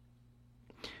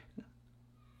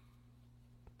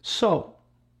 So,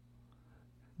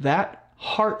 that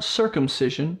heart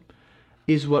circumcision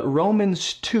is what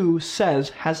Romans 2 says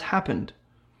has happened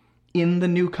in the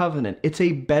new covenant. It's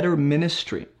a better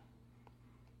ministry.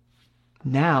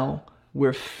 Now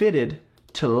we're fitted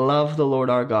to love the Lord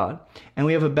our God. And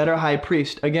we have a better high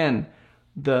priest. Again,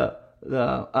 the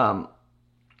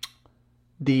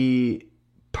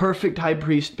perfect high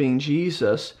priest being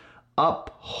Jesus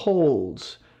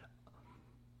upholds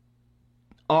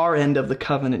our end of the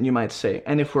covenant, you might say.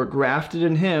 And if we're grafted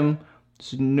in him,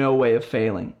 there's no way of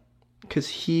failing, because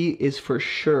he is for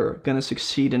sure going to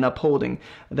succeed in upholding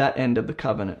that end of the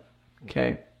covenant.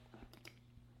 Okay.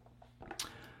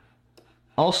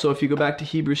 Also, if you go back to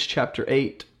Hebrews chapter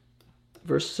 8,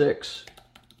 verse 6,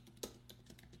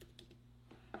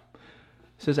 it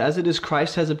says, as it is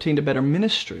Christ has obtained a better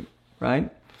ministry, right?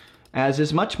 As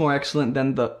is much more excellent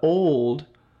than the old,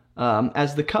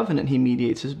 as the covenant he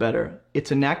mediates is better.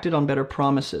 It's enacted on better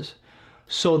promises.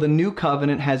 So the new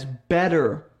covenant has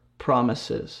better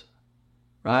promises,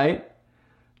 right?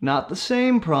 Not the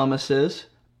same promises,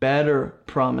 better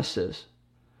promises.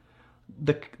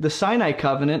 The Sinai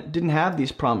covenant didn't have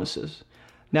these promises.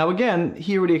 Now again,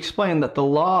 he already explained that the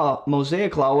law,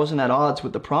 Mosaic law, wasn't at odds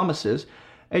with the promises.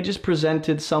 It just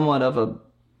presented somewhat of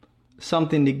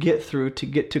something to get through to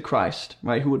get to Christ,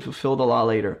 right, who would fulfill the law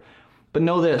later. But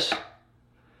know this.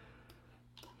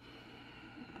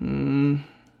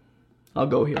 I'll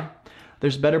go here.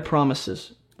 There's better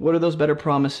promises. What are those better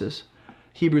promises?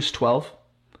 Hebrews 12.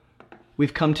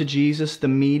 We've come to Jesus, the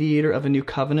mediator of a new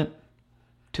covenant,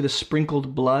 to the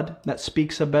sprinkled blood that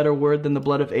speaks a better word than the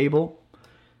blood of Abel.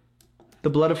 The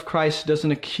blood of Christ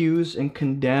doesn't accuse and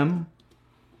condemn,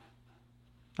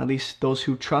 at least those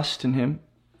who trust in him.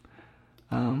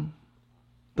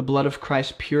 The blood of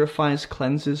Christ purifies,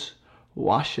 cleanses,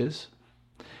 washes.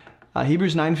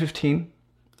 Hebrews 9:15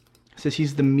 says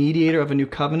he's the mediator of a new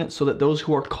covenant so that those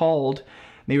who are called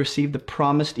may receive the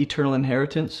promised eternal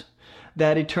inheritance.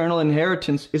 That eternal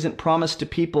inheritance isn't promised to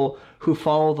people who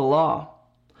follow the law.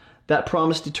 That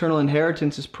promised eternal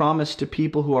inheritance is promised to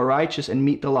people who are righteous and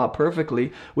meet the law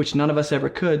perfectly, which none of us ever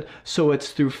could. So it's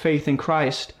through faith in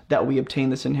Christ that we obtain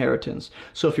this inheritance.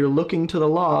 So if you're looking to the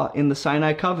law in the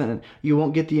Sinai covenant, you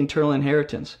won't get the eternal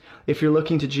inheritance. If you're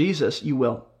looking to Jesus, you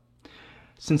will.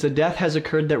 Since a death has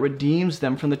occurred that redeems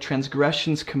them from the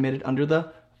transgressions committed under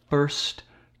the first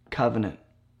covenant.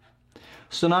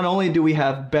 So not only do we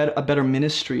have a better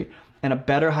ministry and a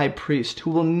better high priest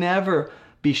who will never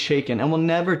be shaken and will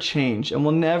never change and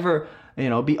will never,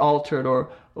 be altered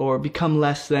or become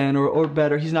less than or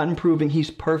better. He's not improving. He's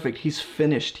perfect. He's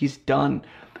finished. He's done.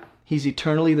 He's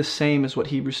eternally the same as what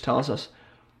Hebrews tells us.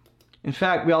 In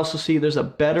fact, we also see there's a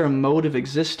better mode of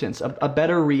existence, a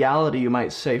better reality, you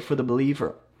might say, for the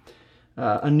believer.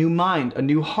 A new mind, a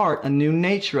new heart, a new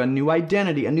nature, a new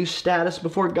identity, a new status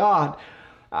before God.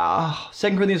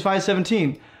 2 Corinthians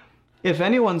 5:17. If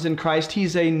anyone's in Christ,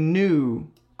 he's a new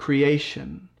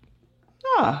creation.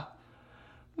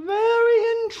 Very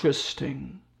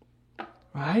interesting,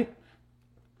 right?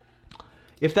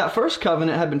 If that first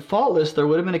covenant had been faultless, there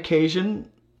would have been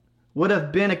occasion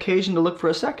to look for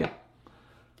a second.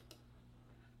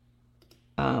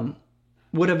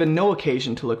 Would have been no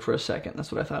occasion to look for a second.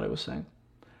 That's what I thought it was saying.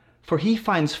 For he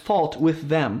finds fault with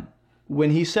them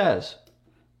when he says,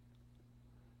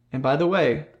 and by the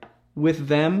way, with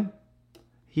them,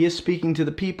 he is speaking to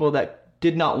the people that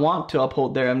did not want to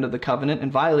uphold their end of the covenant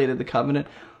and violated the covenant,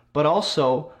 but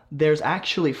also there's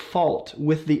actually fault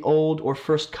with the old or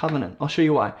first covenant. I'll show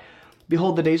you why.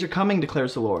 Behold, the days are coming,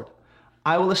 declares the Lord.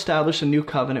 I will establish a new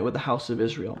covenant with the house of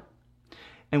Israel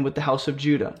and with the house of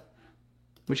Judah,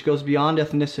 which goes beyond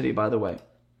ethnicity, by the way.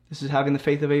 This is having the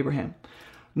faith of Abraham.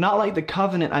 Not like the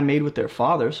covenant I made with their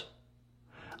fathers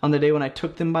on the day when I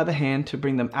took them by the hand to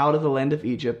bring them out of the land of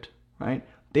Egypt, right?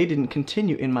 They didn't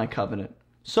continue in my covenant.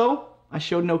 So I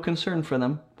showed no concern for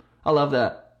them. I love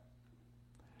that.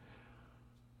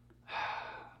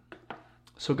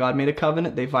 So God made a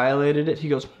covenant. They violated it. He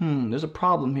goes, there's a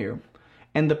problem here.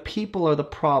 And the people are the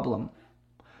problem.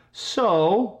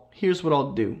 So here's what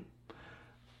I'll do.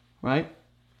 Right?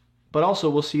 But also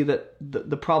we'll see that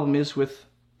the problem is with,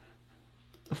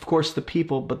 of course, the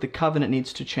people, but the covenant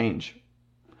needs to change.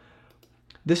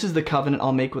 This is the covenant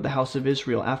I'll make with the house of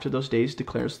Israel after those days,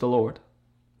 declares the Lord.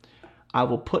 I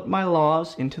will put my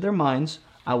laws into their minds.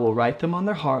 I will write them on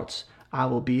their hearts. I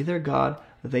will be their God.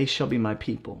 They shall be my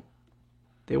people.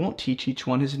 They won't teach each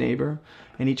one his neighbor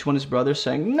and each one his brother,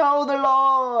 saying, know the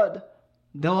Lord.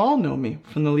 They'll all know me,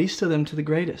 from the least of them to the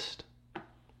greatest.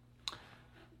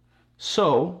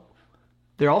 So,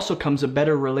 there also comes a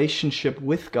better relationship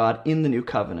with God in the new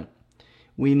covenant.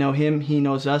 We know him, he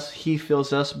knows us, he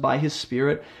fills us by his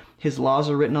Spirit. His laws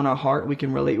are written on our heart. We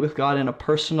can relate with God in a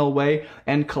personal way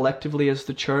and collectively as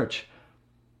the church.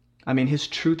 His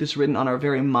truth is written on our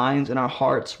very minds and our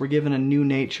hearts. We're given a new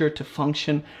nature to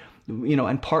function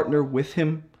and partner with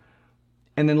him.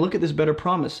 And then look at this better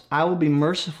promise. I will be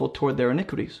merciful toward their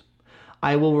iniquities.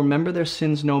 I will remember their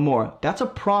sins no more. That's a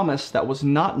promise that was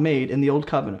not made in the Old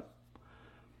Covenant.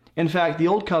 In fact, the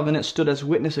Old Covenant stood as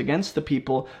witness against the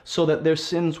people so that their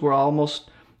sins were almost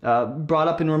brought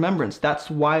up in remembrance. That's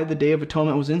why the Day of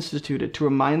Atonement was instituted, to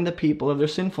remind the people of their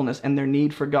sinfulness and their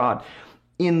need for God.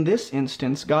 In this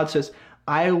instance, God says,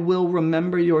 I will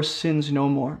remember your sins no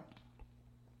more.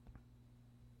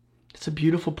 It's a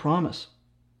beautiful promise.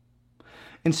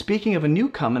 And speaking of a new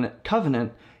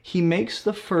covenant, he makes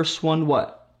the first one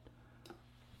what?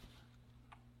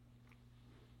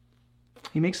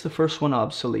 He makes the first one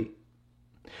obsolete.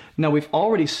 Now, we've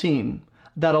already seen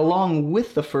that along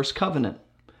with the first covenant,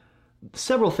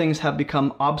 several things have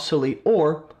become obsolete,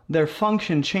 or their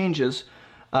function changes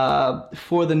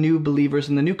for the new believers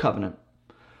in the new covenant.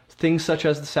 Things such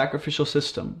as the sacrificial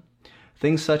system,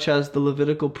 things such as the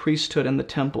Levitical priesthood and the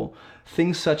temple,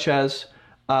 things such as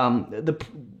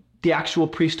the actual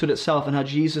priesthood itself and how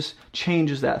Jesus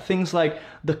changes that. Things like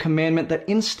the commandment that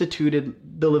instituted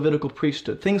the Levitical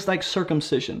priesthood. Things like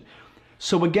circumcision.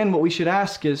 So again, what we should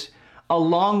ask is,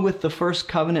 along with the first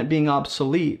covenant being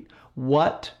obsolete,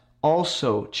 what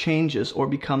also changes or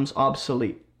becomes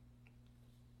obsolete?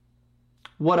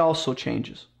 What also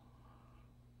changes?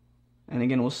 And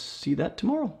again, we'll see that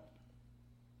tomorrow.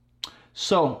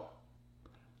 So,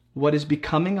 what is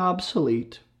becoming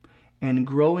obsolete and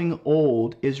growing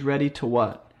old is ready to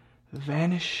what?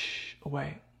 Vanish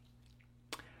away.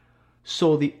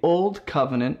 So the old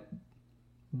covenant,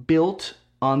 built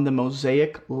on the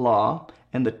Mosaic law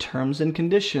and the terms and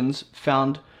conditions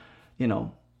found,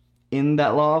 in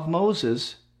that law of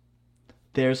Moses,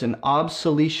 there's an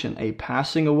obsolescence, a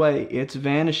passing away. It's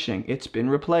vanishing. It's been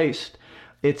replaced.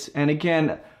 And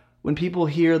again, when people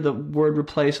hear the word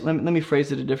replace, let me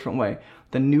phrase it a different way.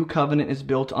 The new covenant is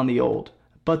built on the old.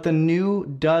 But the new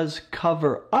does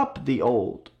cover up the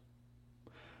old.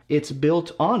 It's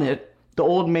built on it. The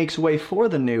old makes way for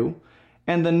the new.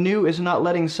 And the new is not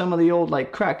letting some of the old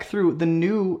crack through. The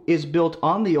new is built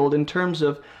on the old in terms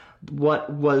of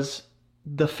what was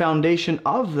the foundation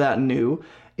of that new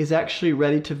is actually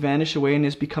ready to vanish away and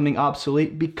is becoming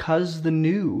obsolete because the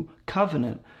new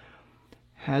covenant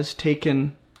has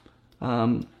taken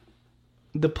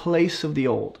the place of the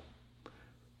old.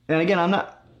 And again,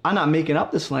 I'm not making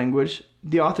up this language.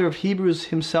 The author of Hebrews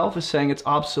himself is saying it's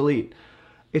obsolete.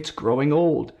 It's growing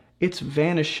old. It's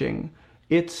vanishing.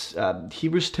 It's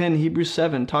Hebrews 10, Hebrews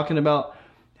 7, talking about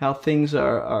how things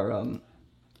are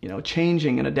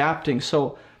changing and adapting.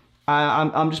 So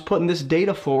I'm just putting this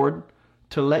data forward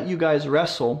to let you guys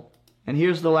wrestle. And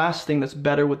here's the last thing that's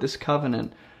better with this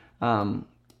covenant. And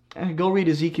go read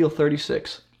Ezekiel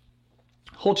 36.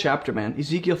 Whole chapter, man.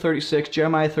 Ezekiel 36,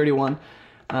 Jeremiah 31.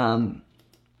 I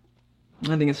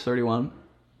think it's 31.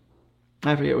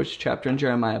 I forget which chapter in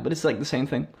Jeremiah, but it's like the same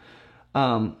thing.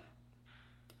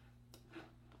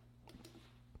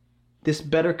 This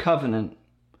better covenant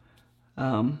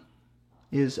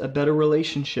is a better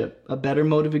relationship, a better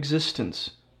mode of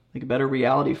existence, like a better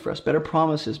reality for us, better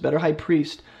promises, better high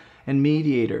priest and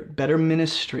mediator, better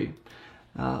ministry,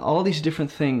 all these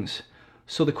different things.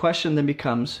 So the question then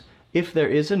becomes, if there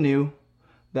is a new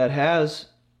that has,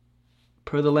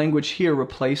 per the language here,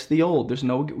 replaced the old, there's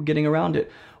no getting around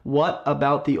it, what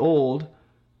about the old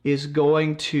is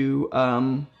going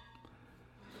to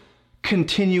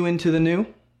continue into the new?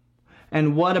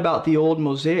 And what about the old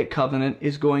Mosaic covenant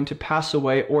is going to pass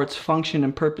away, or its function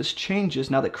and purpose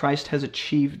changes now that Christ has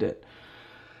achieved it?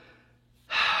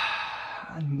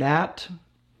 And that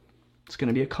is going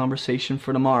to be a conversation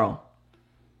for tomorrow.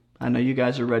 I know you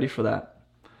guys are ready for that.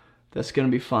 That's going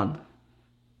to be fun.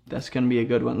 That's going to be a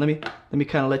good one. Let me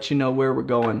kind of let you know where we're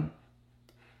going.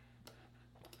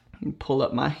 Pull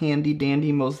up my handy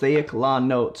dandy Mosaic law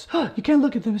notes. You can't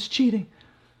look at them, it's cheating.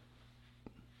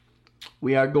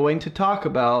 We are going to talk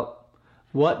about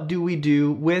what do we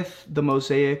do with the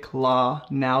Mosaic law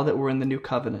now that we're in the new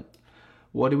covenant.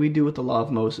 What do we do with the law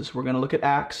of Moses? We're going to look at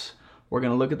Acts. We're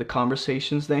going to look at the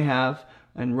conversations they have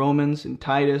in Romans and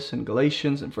Titus and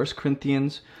Galatians and 1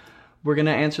 Corinthians. We're going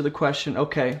to answer the question,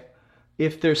 okay,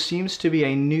 if there seems to be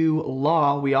a new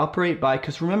law we operate by,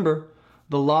 because remember,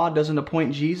 the law doesn't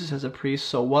appoint Jesus as a priest,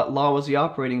 so what law was he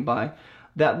operating by?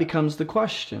 That becomes the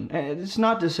question. And it's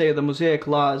not to say the Mosaic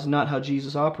law is not how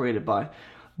Jesus operated by,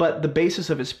 but the basis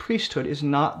of his priesthood is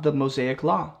not the Mosaic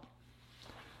law.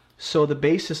 So the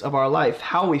basis of our life,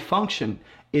 how we function,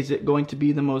 is it going to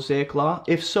be the Mosaic law?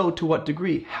 If so, to what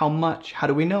degree? How much? How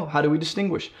do we know? How do we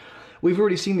distinguish? We've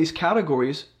already seen these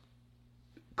categories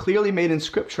clearly made in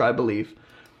Scripture, I believe.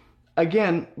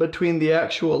 Again, between the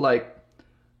actual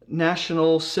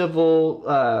national,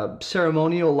 civil,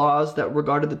 ceremonial laws that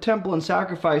regarded the temple and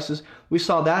sacrifices, we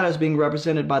saw that as being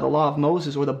represented by the law of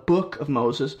Moses or the book of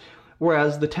Moses,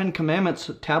 whereas the Ten Commandments,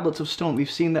 tablets of stone,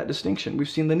 we've seen that distinction. We've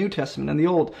seen the New Testament and the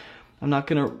Old. I'm not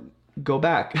going to go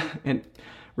back and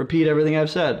repeat everything I've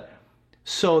said.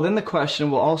 So then the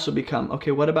question will also become,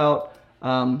 okay, what about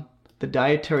the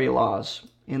dietary laws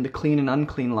and the clean and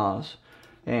unclean laws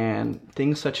and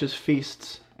things such as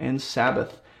feasts and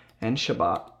Sabbath and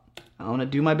Shabbat? I want to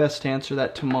do my best to answer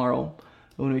that tomorrow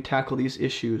when we tackle these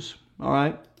issues. All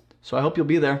right? So I hope you'll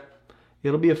be there.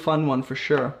 It'll be a fun one for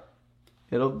sure.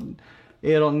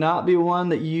 It'll not be one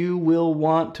that you will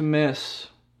want to miss.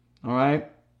 All right?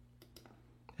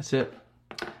 That's it.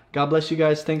 God bless you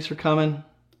guys. Thanks for coming.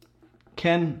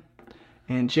 Ken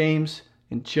and James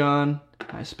and John,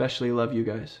 I especially love you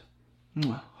guys.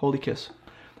 Holy kiss.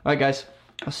 All right, guys.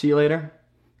 I'll see you later.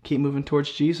 Keep moving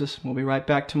towards Jesus. We'll be right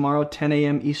back tomorrow, 10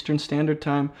 a.m. Eastern Standard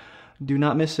Time. Do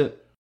not miss it.